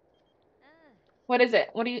gift. What is it?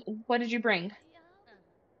 What did you bring?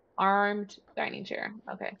 Armed dining chair.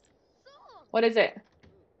 Okay. What is it?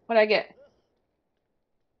 What did I get?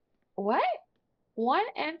 What? One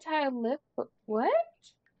anti-lip what?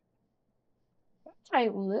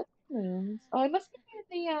 Anti-lip balms. Oh, it must be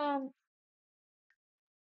the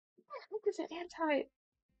what is it? Anti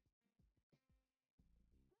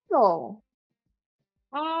oh.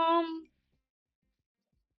 Um,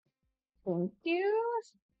 thank you.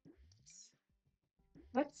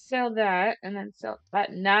 Let's sell that and then sell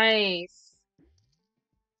that. Nice.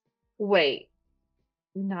 Wait,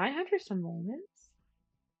 900 simoleons?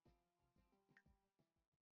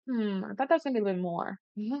 I thought that was gonna be a little more.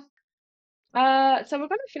 So we're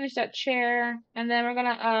gonna finish that chair and then we're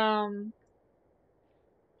gonna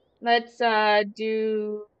let's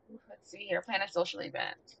do let's see here, plan a social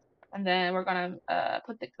event. And then we're gonna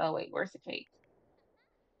put the oh wait, where's the cake?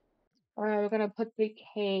 We're gonna put the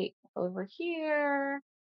cake over here.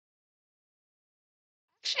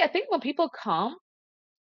 Actually, I think when people come,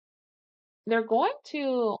 they're going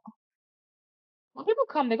to when people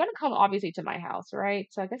come, they're gonna come obviously to my house, right?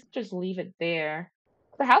 So I guess just leave it there.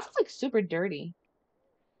 The house is like super dirty.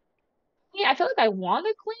 Yeah, I feel like I want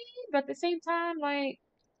to clean, but at the same time, like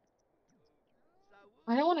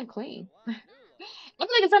I don't want to clean. I feel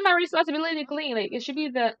like it's not my responsibility to clean. Like it should be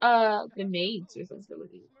the maid's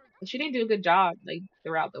responsibility. She didn't do a good job like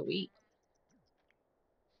throughout the week.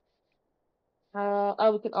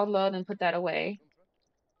 Oh, we could unload and put that away.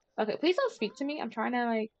 Okay, please don't speak to me. I'm trying to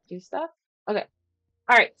like do stuff. Okay.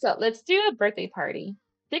 All right, so let's do a birthday party.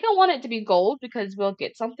 I think I want it to be gold because we'll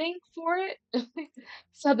get something for it.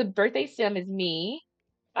 So the birthday sim is me,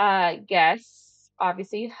 guest,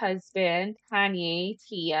 obviously husband, Kanye,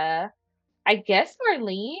 Tia, I guess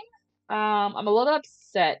Marlene. I'm a little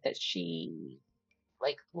upset that she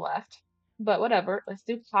like left, but whatever. Let's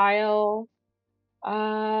do Kyle.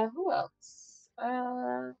 Who else?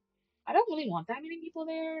 I don't really want that many people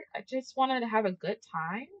there. I just wanted to have a good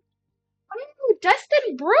time. Oh,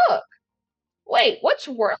 Dustin Brooke. Wait, which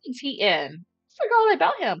world is he in? I forgot all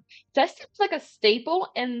about him. Dustin's like a staple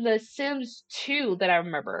in The Sims 2 that I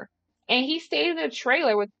remember. And he stayed in a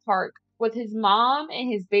trailer with Park with his mom and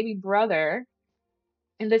his baby brother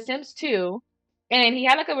in The Sims 2. And he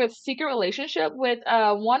had like a secret relationship with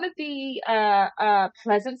one of the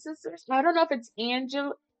Pleasant sisters. I don't know if it's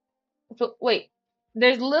Angela. Wait,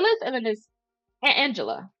 there's Lilith and then there's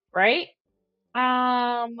Angela, right?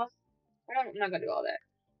 I'm not gonna do all that.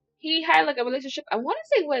 He had like a relationship. I want to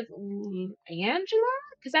say with Angela,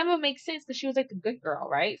 because that would make sense because she was like the good girl,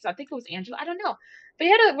 right? So I think it was Angela. I don't know, but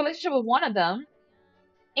he had a relationship with one of them,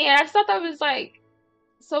 and I just thought that was like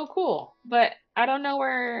so cool. But I don't know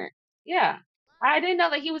where. Yeah, I didn't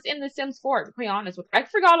know that he was in The Sims 4. To be honest with, I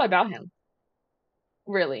forgot all about him.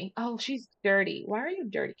 Really? Oh, she's dirty. Why are you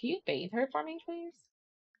dirty? Can you bathe her for me, please?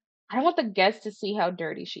 I want the guests to see how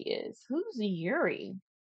dirty she is. Who's Yuri?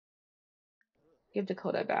 Give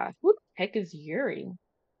Dakota a bath. Who the heck is Yuri?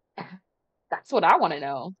 That's what I want to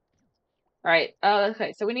know. All right.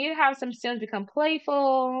 Okay. So we need to have some Sims become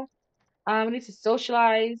playful. We need to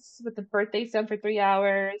socialize with the birthday sim for 3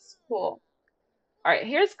 hours. Cool. All right.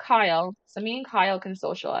 Here's Kyle. So me and Kyle can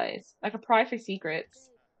socialize. I could pry for secrets.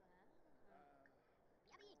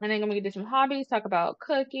 And then we can do some hobbies. Talk about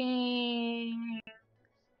cooking.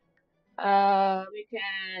 We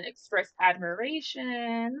can express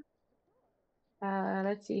admiration.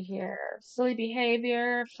 Let's see here. Silly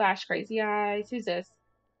behavior, flash crazy eyes. Who's this?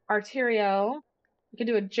 Arterio. We can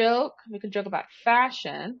do a joke. We can joke about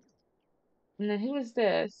fashion. And then who is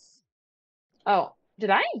this? Oh, did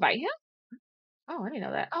I invite him? Oh, I didn't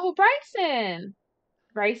know that. Oh, Bryson.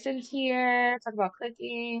 Bryson's here. Talk about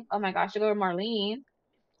cooking. Oh my gosh, to go with Marlene.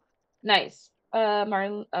 Nice.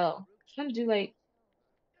 Marlene. Oh, I'm gonna do like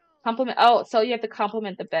compliment. Oh, so you have to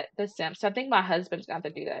compliment the sim. So I think my husband's gonna have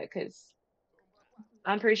to do that because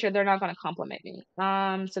I'm pretty sure they're not gonna compliment me.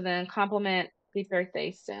 So then compliment the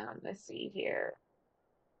birthday sim. Let's see here.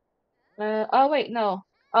 Oh wait, no.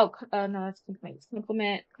 Oh, no, that's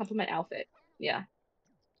compliment. Compliment outfit. Yeah,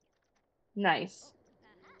 nice.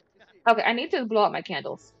 Okay, I need to blow up my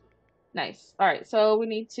candles. Nice. All right, so we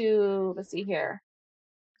need to let's see here.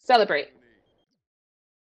 Celebrate.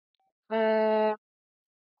 Uh,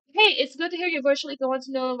 hey, it's good to hear your voice, Shalika. I want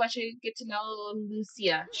to know if I should get to know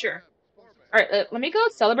Lucia. Sure. All right, let me go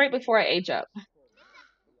celebrate before I age up.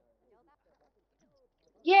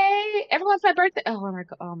 Yay! Everyone's my birthday.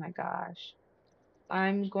 Oh my gosh.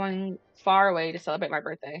 I'm going far away to celebrate my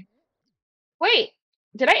birthday. Wait,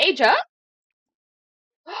 did I age up?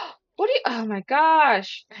 What do you? Oh my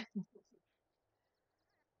gosh.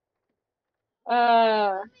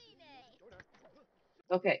 Uh,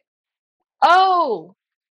 okay. Oh,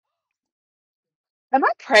 am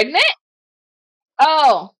I pregnant?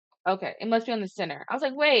 Oh, okay. It must be on the center. I was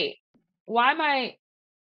like, wait, why am I?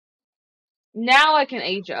 Now I can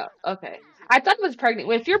age up. Okay. I thought it was pregnant.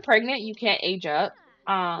 Well, if you're pregnant, you can't age up.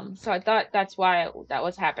 So I thought that's why that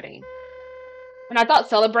was happening. And I thought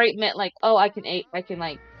celebrate meant like, oh, I can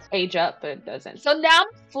like age up, but it doesn't. So now I'm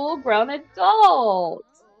a full grown adult.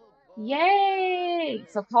 Yay!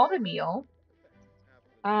 So called a meal.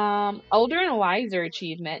 Older and wiser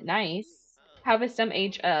achievement. Nice. Have a sim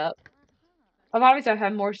age up. Obviously I've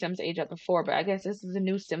had more sims age up before, but I guess this is a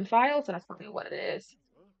new sim file, so that's probably what it is.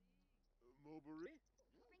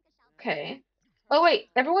 Okay. Oh wait,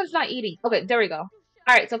 everyone's not eating. Okay, there we go.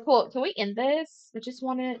 All right, so cool. Can we end this? I just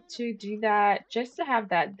wanted to do that just to have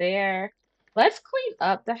that there. Let's clean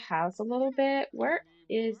up the house a little bit. Where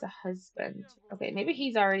is the husband? Okay, maybe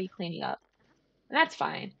he's already cleaning up. And that's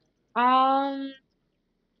fine. Um,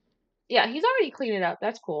 yeah, he's already cleaned it up.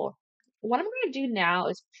 That's cool. What I'm gonna do now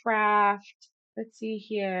is craft. Let's see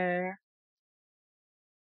here.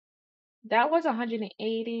 That was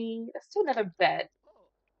 180. Let's do another bed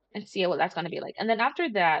and see what that's gonna be like. And then after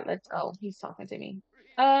that, oh, he's talking to me.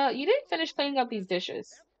 You didn't finish cleaning up these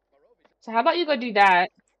dishes. So how about you go do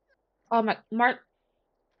that? Oh my,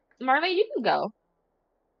 Marley, you can go.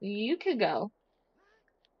 You can go.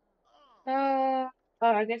 Uh,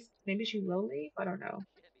 oh, I guess maybe she will leave. I don't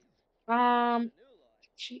know.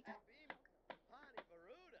 She,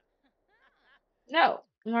 no,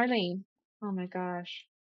 Marlene. Oh my gosh.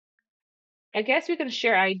 I guess we can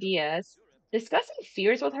share ideas. Discussing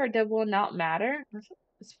fears with her that will not matter. Let's put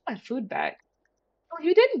my food back. Oh,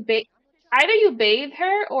 you didn't bathe. Either you bathed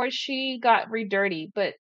her or she got re-dirty,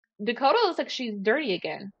 but Dakota looks like she's dirty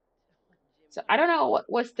again. So I don't know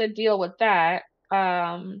what's the deal with that.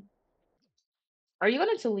 Um, are you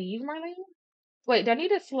going to leave, Marlene? Wait, do I need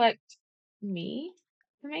to select me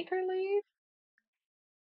to make her leave?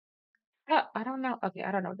 I don't know. Okay,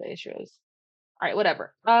 I don't know what the issue is. All right,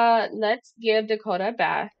 whatever. Let's give Dakota a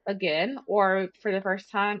bath again, or for the first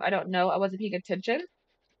time. I don't know. I wasn't paying attention.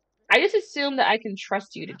 I just assume that I can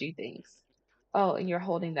trust you to do things. Oh, and you're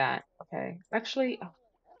holding that. Okay. Actually, oh,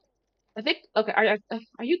 I think. Okay.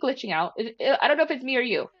 Are you glitching out? I don't know if it's me or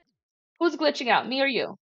you. Who's glitching out? Me or you?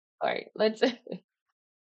 All right. Let's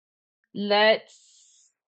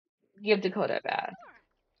give Dakota a bath.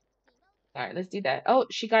 All right. Let's do that. Oh,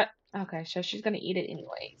 she got. Okay. So she's gonna eat it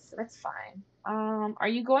anyway. So that's fine. Are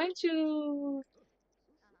you going to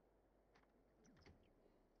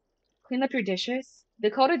clean up your dishes?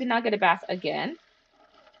 Dakota did not get a bath again.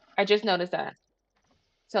 I just noticed that.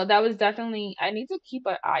 So that was definitely. I need to keep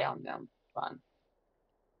an eye on them. Fun.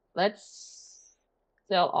 Let's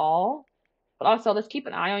sell all. But also, let's keep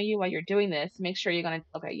an eye on you while you're doing this. Make sure you're gonna.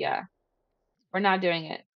 Okay, yeah. We're not doing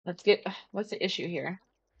it. Let's get. What's the issue here?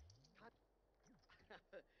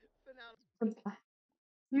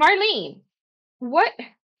 Marlene. What?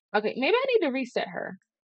 Okay, maybe I need to reset her.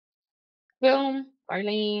 Boom,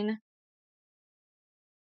 Arlene.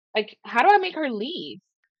 Like, how do I make her leave?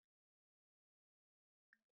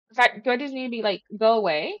 Do I just need to be like, go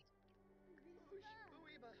away?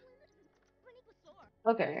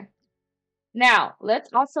 Okay. Now,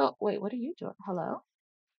 let's also wait, what are you doing? Hello?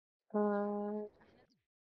 I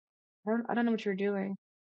don't know what you're doing.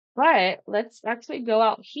 But let's actually go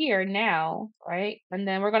out here now, right? And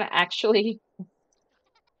then we're gonna actually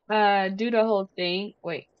do the whole thing.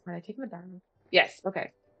 Wait, can I take my down? Yes,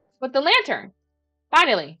 okay. With the lantern.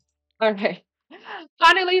 Finally. Okay.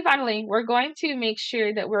 Finally, we're going to make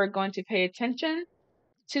sure that we're going to pay attention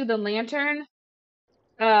to the lantern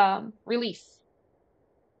release.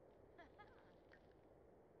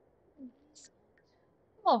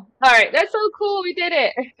 Oh, all right. That's so cool. We did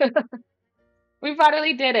it. We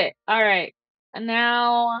finally did it. All right. And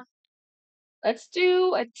now let's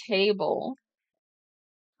do a table.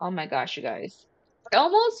 Oh my gosh, you guys. I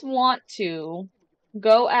almost want to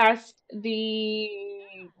go ask the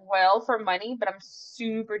well for money, but I'm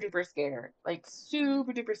super duper scared. Like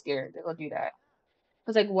super duper scared that they'll do that.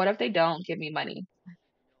 Cause like, what if they don't give me money?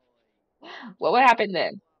 What would happen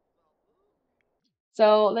then?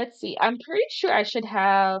 So let's see. I'm pretty sure I should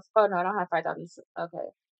have. Oh no, I don't have 5,000. Okay.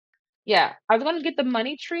 Yeah, I was gonna get the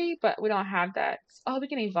money tree, but we don't have that. Oh, we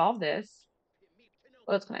can evolve this.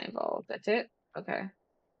 What else can I evolve? That's it. Okay.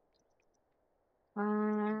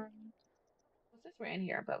 Um, since we're in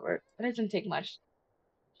here, but it doesn't take much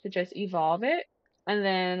to just evolve it and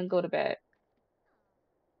then go to bed.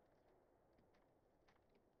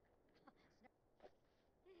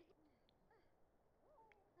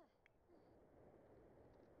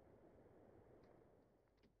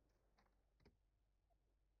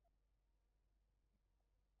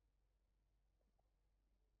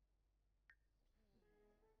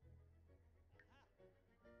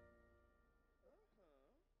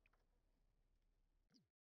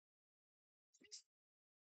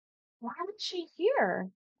 Why would she here?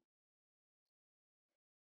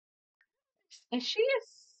 And she is.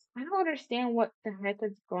 I don't understand what the heck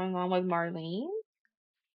is going on with Marlene,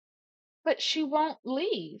 but she won't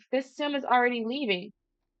leave. This sim is already leaving.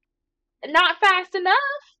 Not fast enough.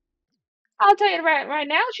 I'll tell you right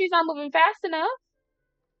now, she's not moving fast enough.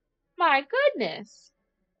 My goodness.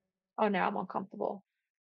 Oh, now I'm uncomfortable.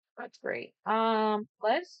 That's great.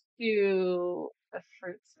 Let's do a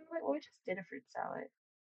fruit salad. Well, we just did a fruit salad.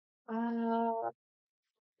 Uh,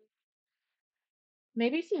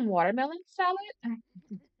 maybe some watermelon salad.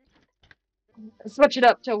 Switch it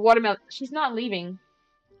up to watermelon. She's not leaving,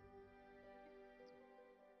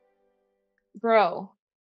 bro.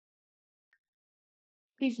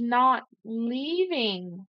 She's not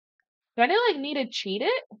leaving. Do I need to cheat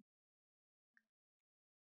it?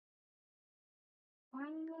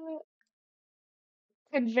 I'm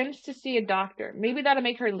convinced to see a doctor. Maybe that'll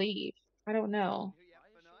make her leave. I don't know.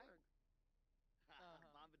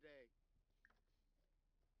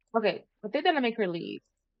 Okay, I think that'll make her leave.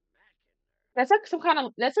 That's like some kind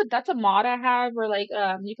of that's a mod I have where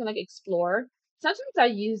you can like explore. Sometimes I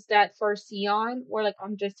use that for Sion where like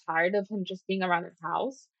I'm just tired of him just being around his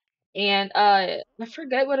house. And I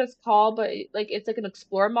forget what it's called, but it's like an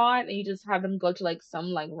explore mod and you just have him go to like some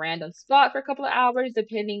like random spot for a couple of hours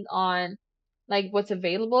depending on like what's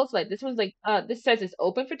available. So like this one's like this says it's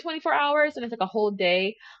open for 24 hours and it's like a whole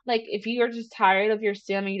day. Like if you're just tired of your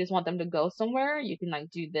sim and you just want them to go somewhere, you can like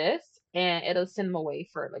do this and it'll send them away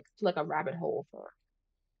for like to like a rabbit hole for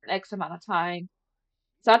X amount of time.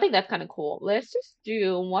 So I think that's kind of cool. Let's just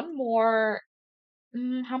do one more.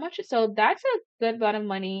 How much is so that's a good amount of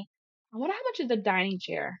money. I wonder how much is the dining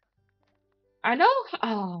chair. I know.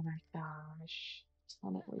 Oh my gosh.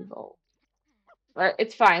 Sonic Revolt. But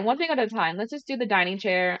it's fine. One thing at a time. Let's just do the dining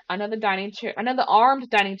chair. Another dining chair. Another armed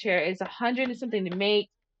dining chair is 100 and something to make.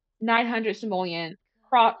 900 simoleon.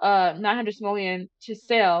 900 simoleon to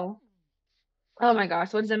sell. Oh my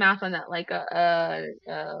gosh, what is the math on that? Like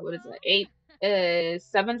what is it? Eight,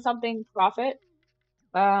 seven something profit.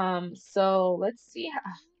 So let's see.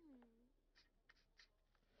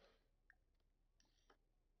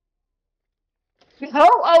 Go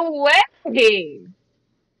away!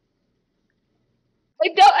 I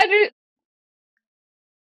don't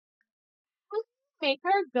make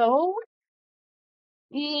her go.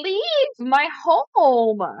 Leave my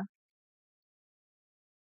home.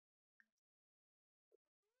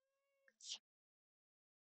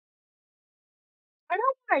 I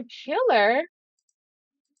don't want to kill her.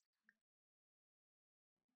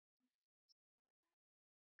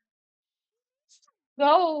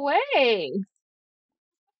 Go away.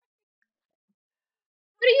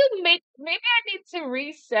 do you make? Maybe I need to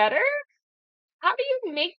reset her. How do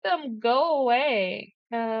you make them go away?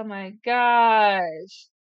 Oh my gosh.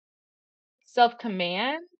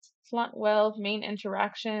 Self-command, slot wealth, main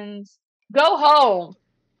interactions. Go home.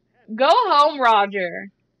 Go home,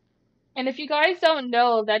 Roger. And if you guys don't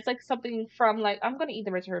know, that's like something from like I'm gonna eat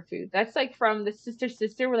the rest of her food. That's like from the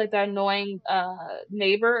sister where like the annoying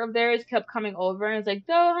neighbor of theirs kept coming over and it's like,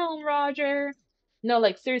 go home, Roger. No,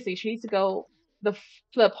 like seriously, she needs to go the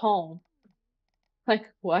flip home. Like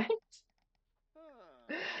what?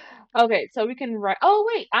 Okay, so we can write. Oh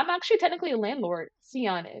wait, I'm actually technically a landlord.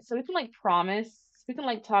 Sion is. So we can like promise. We can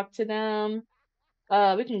like talk to them.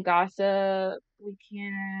 We can gossip. We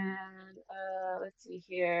can. Let's see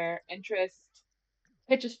here. Interest.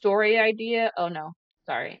 Pitch a story idea. Oh no,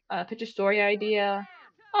 sorry. Pitch a story idea.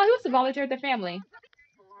 Oh, he wants to volunteer with the family.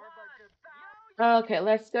 Okay,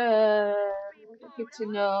 let's go. Get to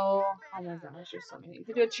know. Oh my gosh, there's so many. We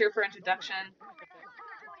can do a cheer for introduction.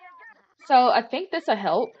 So I think this will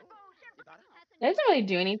help. It doesn't really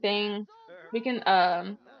do anything. We can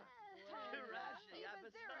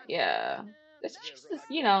yeah. Let's just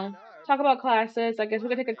talk about classes. I guess we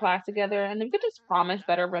could take a class together and then we could just promise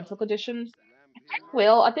better rental conditions.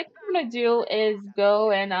 I think what I'm gonna do is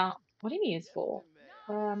go and what do you mean it's full?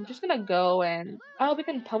 I'm just gonna go and oh we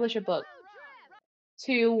can publish a book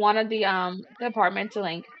to one of the apartment to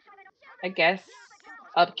like I guess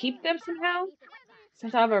upkeep them somehow. Some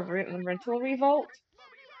type of rental revolt.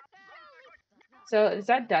 So is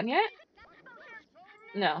that done yet?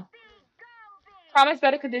 No. Promise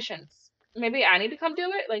better conditions. Maybe I need to come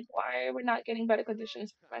do it? Like why are we not getting better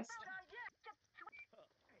conditions promised?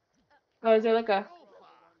 Oh, is there like a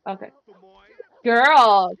okay.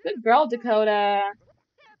 Girl. Good girl, Dakota.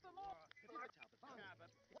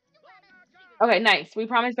 Okay, nice. We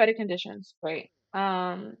promised better conditions. Great.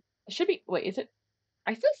 It should be wait, is it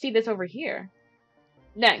I still see this over here.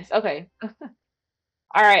 Nice. Okay.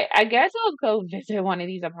 All right. I guess I'll go visit one of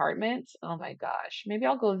these apartments. Oh my gosh. Maybe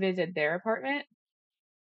I'll go visit their apartment.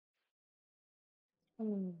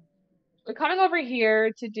 Hmm. We're coming over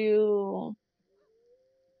here to do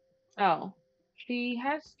oh, she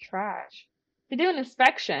has trash. To do an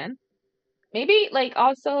inspection. Maybe like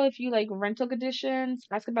also if you like rental conditions,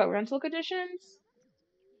 ask about rental conditions.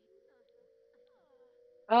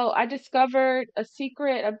 Oh, I discovered a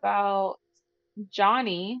secret about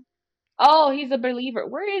Johnny. Oh, he's a believer.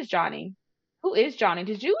 Where is Johnny? Who is Johnny?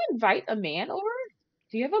 Did you invite a man over?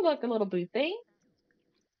 Do you have like a little booth thing?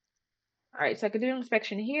 All right, so I could do an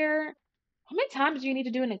inspection here. How many times do you need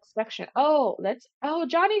to do an inspection? Oh,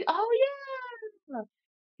 Johnny. Oh yeah,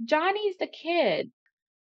 Johnny's the kid.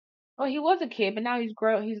 Oh, he was a kid, but now he's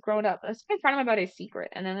grown up. Let's confront him about his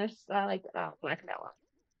secret, and then let's blackmail him.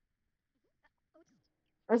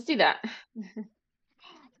 Let's do that.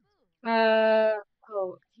 Uh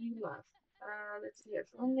oh, he left. Let's see.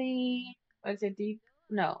 It's only. Let's say deep.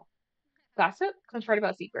 No, gossip. Confront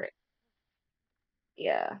about secret.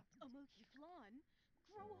 Yeah.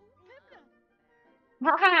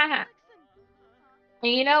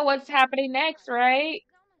 And you know what's happening next, right?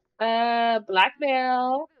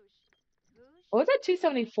 Blackmail. What was that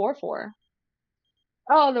 274 for?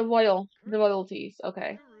 Oh, the royalties.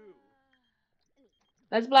 Okay.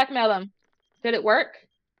 Let's blackmail them. Did it work?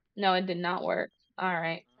 No, it did not work. All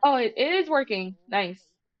right. Oh, it is working. Nice.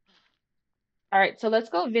 All right, so let's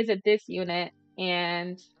go visit this unit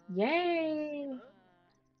and yay.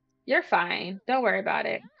 You're fine. Don't worry about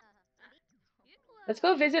it. Let's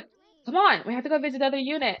go visit. Come on, we have to go visit the other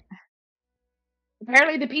unit.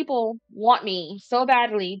 Apparently the people want me so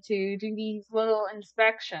badly to do these little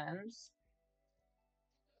inspections.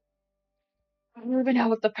 I don't even know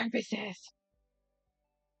what the purpose is.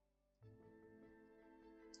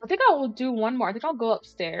 I think I will do one more. I think I'll go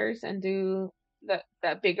upstairs and do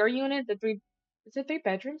that bigger unit, the three is it 3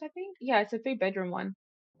 bedrooms, I think? Yeah, it's a 3 bedroom one.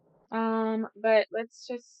 But let's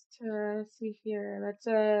just see here. Let's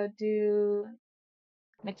do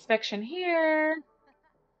an inspection here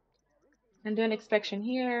and do an inspection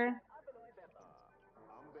here.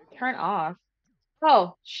 Turn off.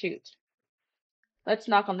 Oh, shoot. Let's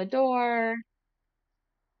knock on the door.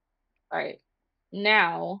 All right.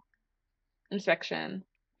 Now, inspection.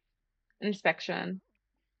 Inspection.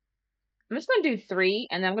 I'm just gonna do 3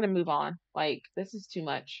 and then I'm gonna move on. Like, this is too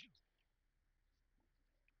much.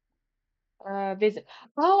 Visit.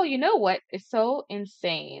 Oh, you know what? It's so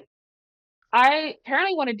insane. I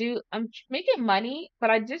apparently want to do, making money, but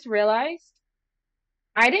I just realized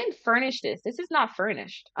I didn't furnish this. This is not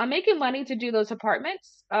furnished. I'm making money to do those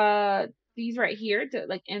apartments, these right here to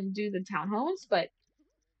like and do the townhomes, but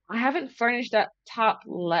I haven't furnished that top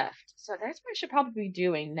left, so that's what I should probably be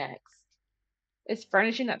doing next. Is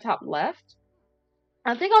furnishing that top left.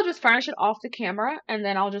 I think I'll just furnish it off the camera, and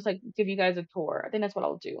then I'll just like give you guys a tour. I think that's what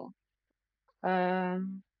I'll do.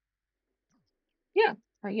 Um, yeah,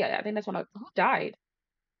 yeah, I think that's what I. Who died?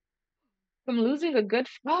 From losing a good.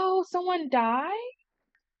 Oh, someone died.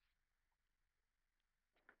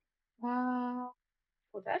 Well,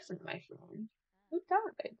 that's not my phone. Who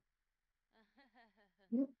died?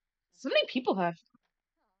 So many people have.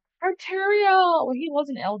 Arterial. Well, he was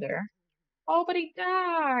an elder. Oh, but he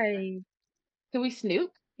died. Can we snoop?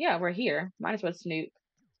 Yeah, we're here. Might as well snoop.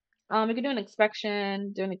 We can do an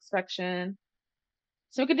inspection. Do an inspection.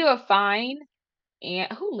 So we could do a fine.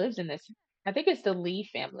 And who lives in this? I think it's the Lee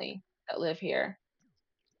family that live here.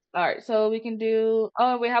 All right, so we can do.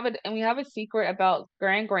 Oh, we have a secret about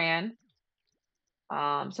Grand.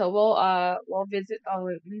 So we'll visit. Oh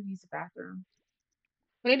wait, we need to use the bathroom.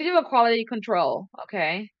 We need to do a quality control.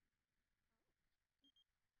 Okay.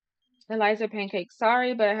 Eliza Pancake,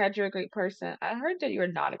 sorry, but I heard you're a great person. I heard that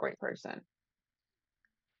you're not a great person.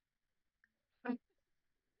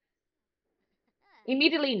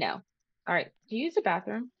 Immediately, no. All right, do you use the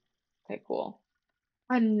bathroom? Okay, cool.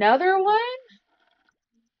 Another one?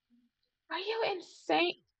 Are you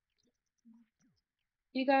insane?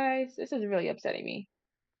 You guys, this is really upsetting me.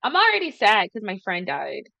 I'm already sad because my friend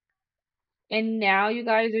died. And now you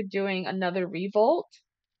guys are doing another revolt.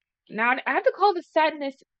 Now I have to call the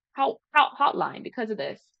sadness hotline because of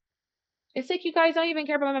this. It's like you guys don't even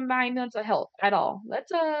care about my mental health at all.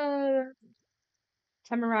 Let's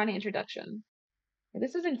Tamarani introduction.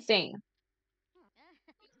 This is insane.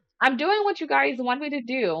 I'm doing what you guys want me to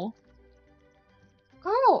do.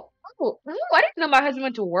 I didn't know my husband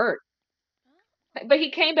went to work, but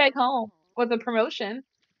he came back home with a promotion.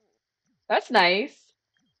 That's nice.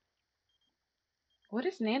 What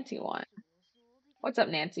does Nancy want? What's up,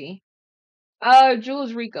 Nancy?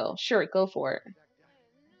 Jules Rico. Sure, go for it.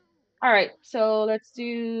 All right, so let's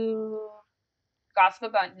do gossip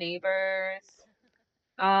about neighbors.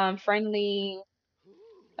 Friendly.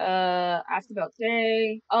 Ask about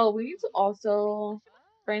day. Oh, we need to also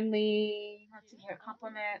friendly. Let's see here.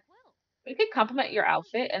 Compliment. We could compliment your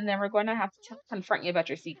outfit, and then we're going to have to confront you about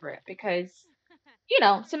your secret because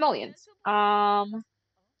simoleons.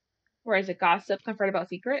 Where is it? Gossip, confront about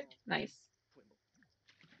secret. Nice.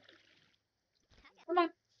 Come on.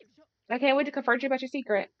 I can't wait to confront you about your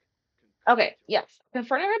secret. Okay, yes.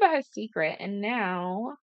 Confront her about her secret, and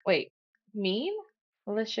now wait. Mean,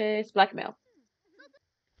 malicious, blackmail.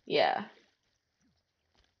 Yeah.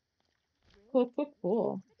 Cool, cool,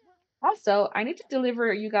 cool. Also, I need to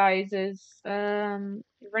deliver you guys'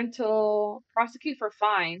 rental prosecute for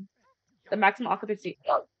fine. The maximum occupancy.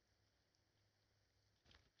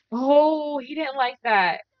 Oh, he didn't like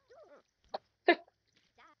that.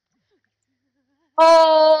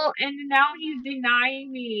 Oh, and now he's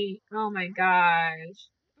denying me. Oh my gosh.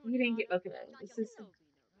 He didn't get okay. This is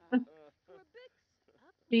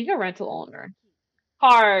being a rental owner.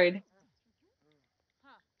 Hard.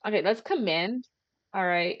 Okay, let's commend. All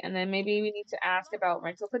right, and then maybe we need to ask about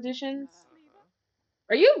rental conditions.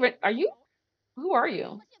 Are you who are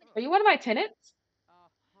you? Are you one of my tenants?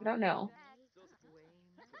 I don't know.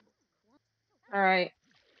 All right.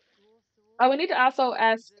 Oh, we need to also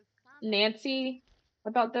ask Nancy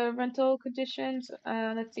about the rental conditions.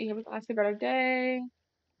 Let's see here. We can ask about our day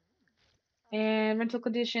and rental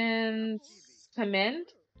conditions. Commend.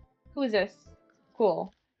 Who is this?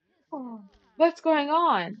 Cool. Oh, what's going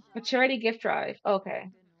on? A charity gift drive. Okay.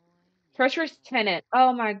 Treacherous tenant.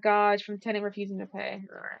 Oh my gosh, from tenant refusing to pay.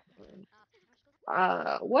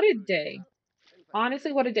 What a day.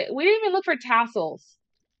 Honestly, what a day. We didn't even look for tassels.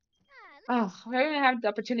 Oh, we didn't even have the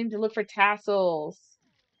opportunity to look for tassels.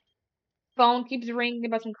 Phone keeps ringing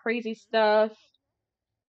about some crazy stuff.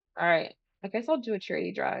 All right. I guess I'll do a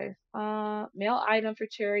charity drive. Mail item for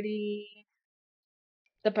charity.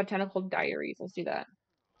 The Botanical Diaries. Let's do that.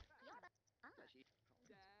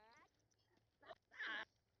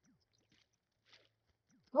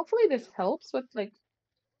 Hopefully this helps with like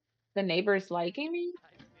the neighbors liking me.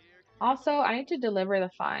 Also, I need to deliver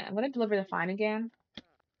the fine. I'm gonna deliver the fine again.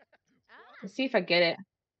 Let's see if I get it.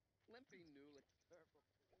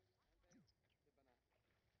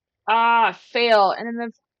 Ah, fail. And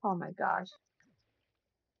then oh my gosh.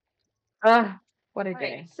 Ugh, what a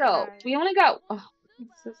day. So we only got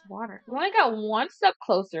what's this water? We only got one step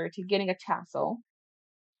closer to getting a tassel.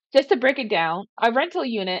 Just to break it down, our rental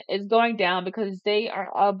unit is going down because they are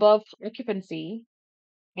above occupancy.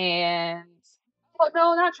 And oh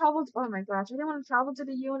no, not travel. Oh my gosh, I didn't want to travel to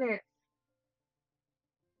the unit.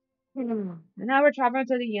 Now we're traveling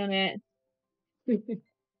to the unit.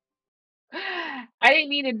 I didn't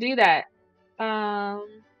mean to do that. Um.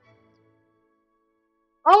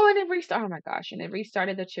 Oh, and it restart. Oh my gosh! And it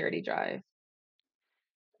restarted the charity drive.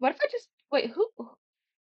 What if I just wait? Who?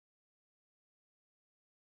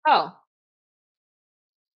 Oh,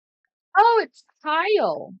 oh, it's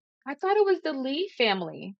Kyle. I thought it was the Lee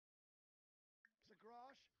family.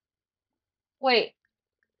 Wait,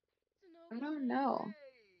 I don't know.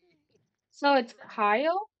 So it's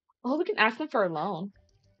Kyle. Oh, we can ask him for a loan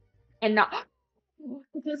and not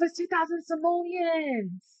because it's 2,000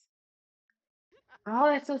 simoleons. Oh,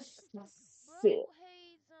 that's so sick.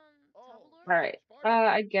 All right.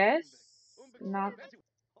 I guess not.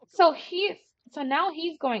 So he's so now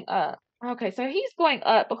he's going up. Okay, so he's going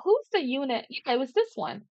up, but who's the unit? Yeah, it was this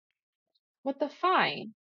one with the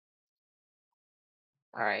fine.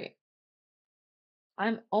 All right.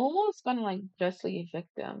 I'm almost gonna like justly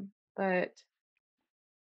evict them, but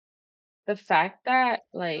the fact that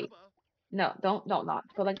like no, don't not.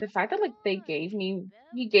 But like the fact that like they gave me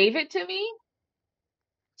he gave it to me,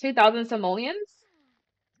 2,000 simoleons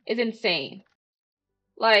is insane.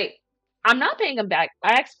 Like I'm not paying him back.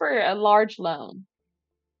 I asked for a large loan.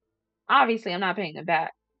 Obviously, I'm not paying him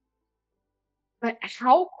back. But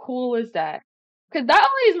how cool is that? Because not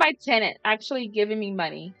only is my tenant actually giving me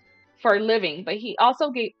money for living, but he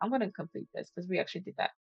also gave. I'm gonna complete this because we actually did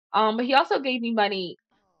that. But he also gave me money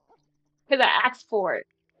because I asked for it.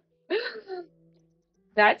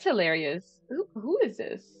 That's hilarious. Who is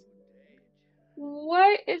this?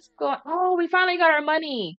 What is going? Oh, we finally got our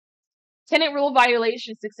money. Tenant rule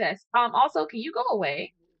violation success. Also, can you go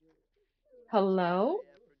away? Hello?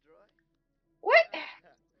 What?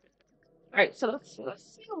 All right, so let's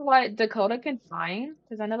see what Dakota can find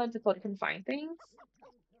because I know that Dakota can find things.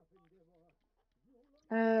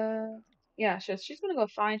 Uh, yeah, she's gonna go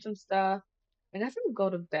find some stuff. I guess I'm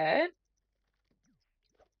gonna go to bed.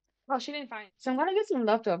 Oh, she didn't find. So I'm gonna get some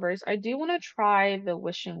leftovers. I do want to try the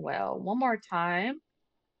wishing well one more time.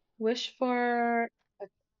 Wish for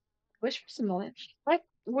wish for some million. Like,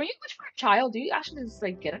 when you wish for a child, do you actually just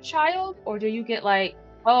like get a child, or do you get like,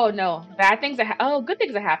 oh no, bad things are oh, good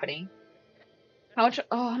things are happening. How much?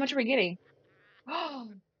 Oh, how much are we getting? Oh,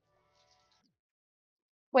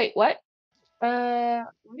 wait, what? We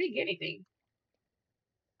didn't get anything.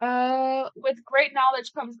 With great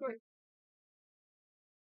knowledge comes great.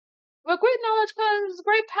 With great knowledge comes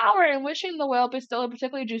great power, and wishing the well bestow a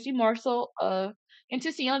particularly juicy morsel of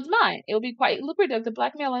into Sion's mind. It will be quite lucrative to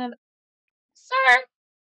blackmail an sir.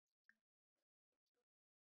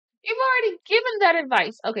 You've already given that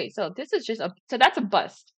advice. Okay, so this is just a so that's a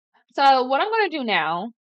bust. So what I'm gonna do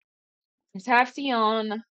now is have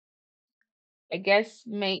Sion, I guess,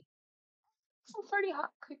 make some pretty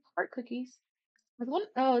heart cookies. With one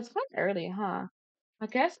oh, it's quite early, huh? I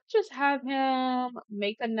guess just have him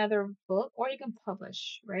make another book, or he can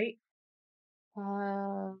publish, right?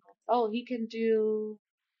 Uh, oh, he can do.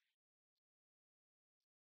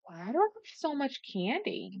 Why do I have so much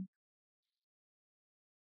candy?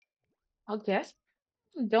 I guess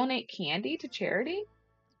donate candy to charity.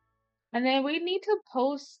 And then we need to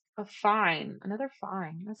post a fine, another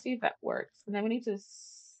fine. Let's see if that works. And then we need to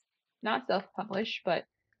not self-publish, but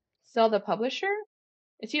sell the publisher.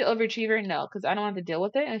 Is he an overachiever? No, because I don't have to deal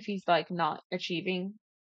with it. And if he's like not achieving,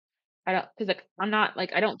 I don't, because like I'm not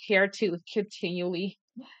like I don't care to continually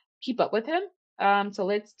keep up with him. So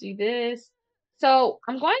let's do this. So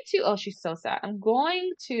I'm going to. Oh, she's so sad. I'm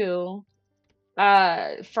going to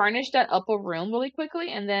furnish that upper room really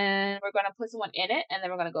quickly, and then we're gonna put someone in it, and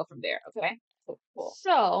then we're gonna go from there. Okay. Cool.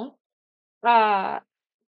 So, uh,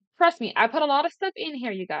 trust me, I put a lot of stuff in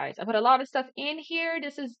here, you guys. I put a lot of stuff in here.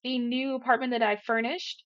 This is the new apartment that I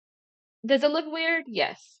furnished. Does it look weird?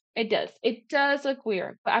 Yes, it does. It does look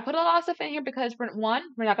weird, but I put a lot of stuff in here because for one,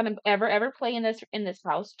 we're not gonna ever play in this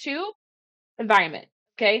house. Two, environment.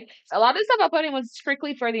 Okay, so a lot of the stuff I put in was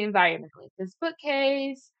strictly for the environment. Like this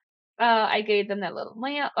bookcase. I gave them that little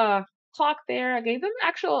lamp, clock there. I gave them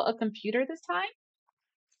actual a computer this time.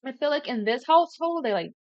 I feel like in this household they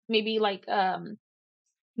like maybe like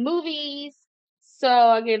movies. So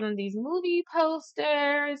I gave them these movie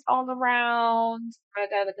posters all around. I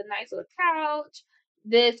got like a nice little couch.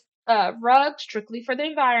 This rug strictly for the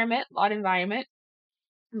environment, lot environment.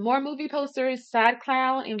 More movie posters, sad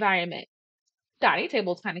clown environment. Dining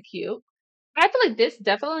table's kind of cute. I feel like this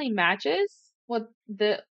definitely matches what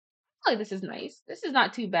the. I feel like this is nice. This is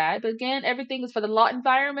not too bad. But again, everything is for the lot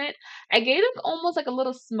environment. I gave them almost like a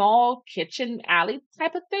little small kitchen alley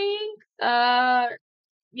type of thing. Yeah,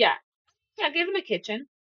 yeah, I gave them a kitchen.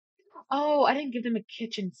 Oh, I didn't give them a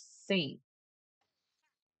kitchen sink.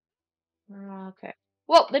 Okay.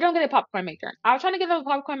 Well, they don't get a popcorn maker. I was trying to get them a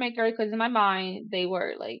popcorn maker because in my mind they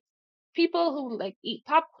were like people who like eat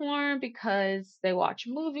popcorn because they watch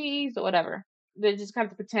movies or whatever. They just kind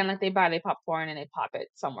of pretend like they buy their popcorn and they pop it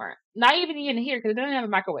somewhere. Not even in here because they don't have a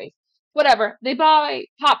microwave. Whatever. They buy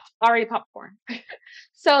popped already popcorn.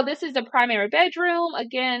 So this is the primary bedroom.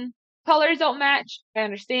 Again, colors don't match. I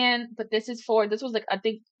understand, but this was like I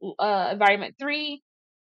think environment 3,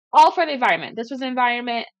 all for the environment. This was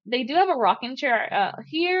environment. They do have a rocking chair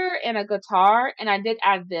here and a guitar, and I did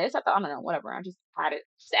add this. I thought, I don't know, whatever. I just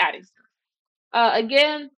adding stuff.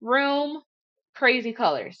 Again, room, crazy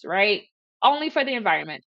colors, right? Only for the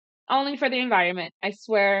environment. Only for the environment. I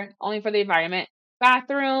swear, only for the environment.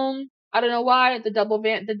 Bathroom. I don't know why the double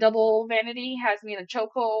vanity has me in a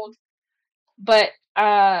chokehold, but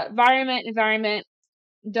environment,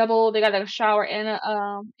 double. They got a shower and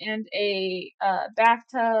a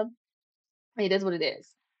bathtub. It is what it is,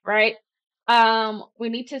 right? We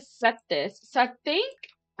need to set this. So I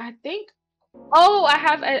think. Oh, I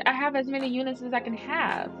have as many units as I can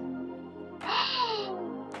have.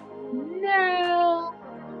 No,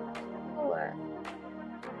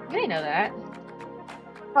 I didn't know that.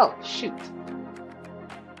 Oh shoot.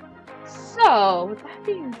 So with that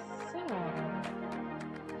being said,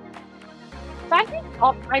 so I think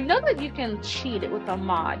I know that you can cheat it with a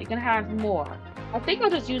mod. You can have more. I think I'll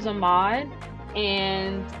just use a mod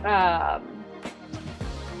and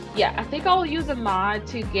yeah, I think I'll use a mod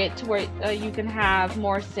to get to where you can have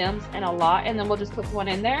more Sims and a lot, and then we'll just put one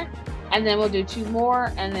in there, and then we'll do 2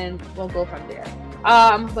 more, and then we'll go from there.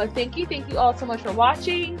 But thank you all so much for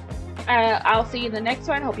watching. I'll see you in the next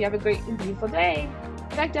one. Hope you have a great and beautiful day.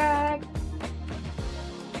 Bye, Doug.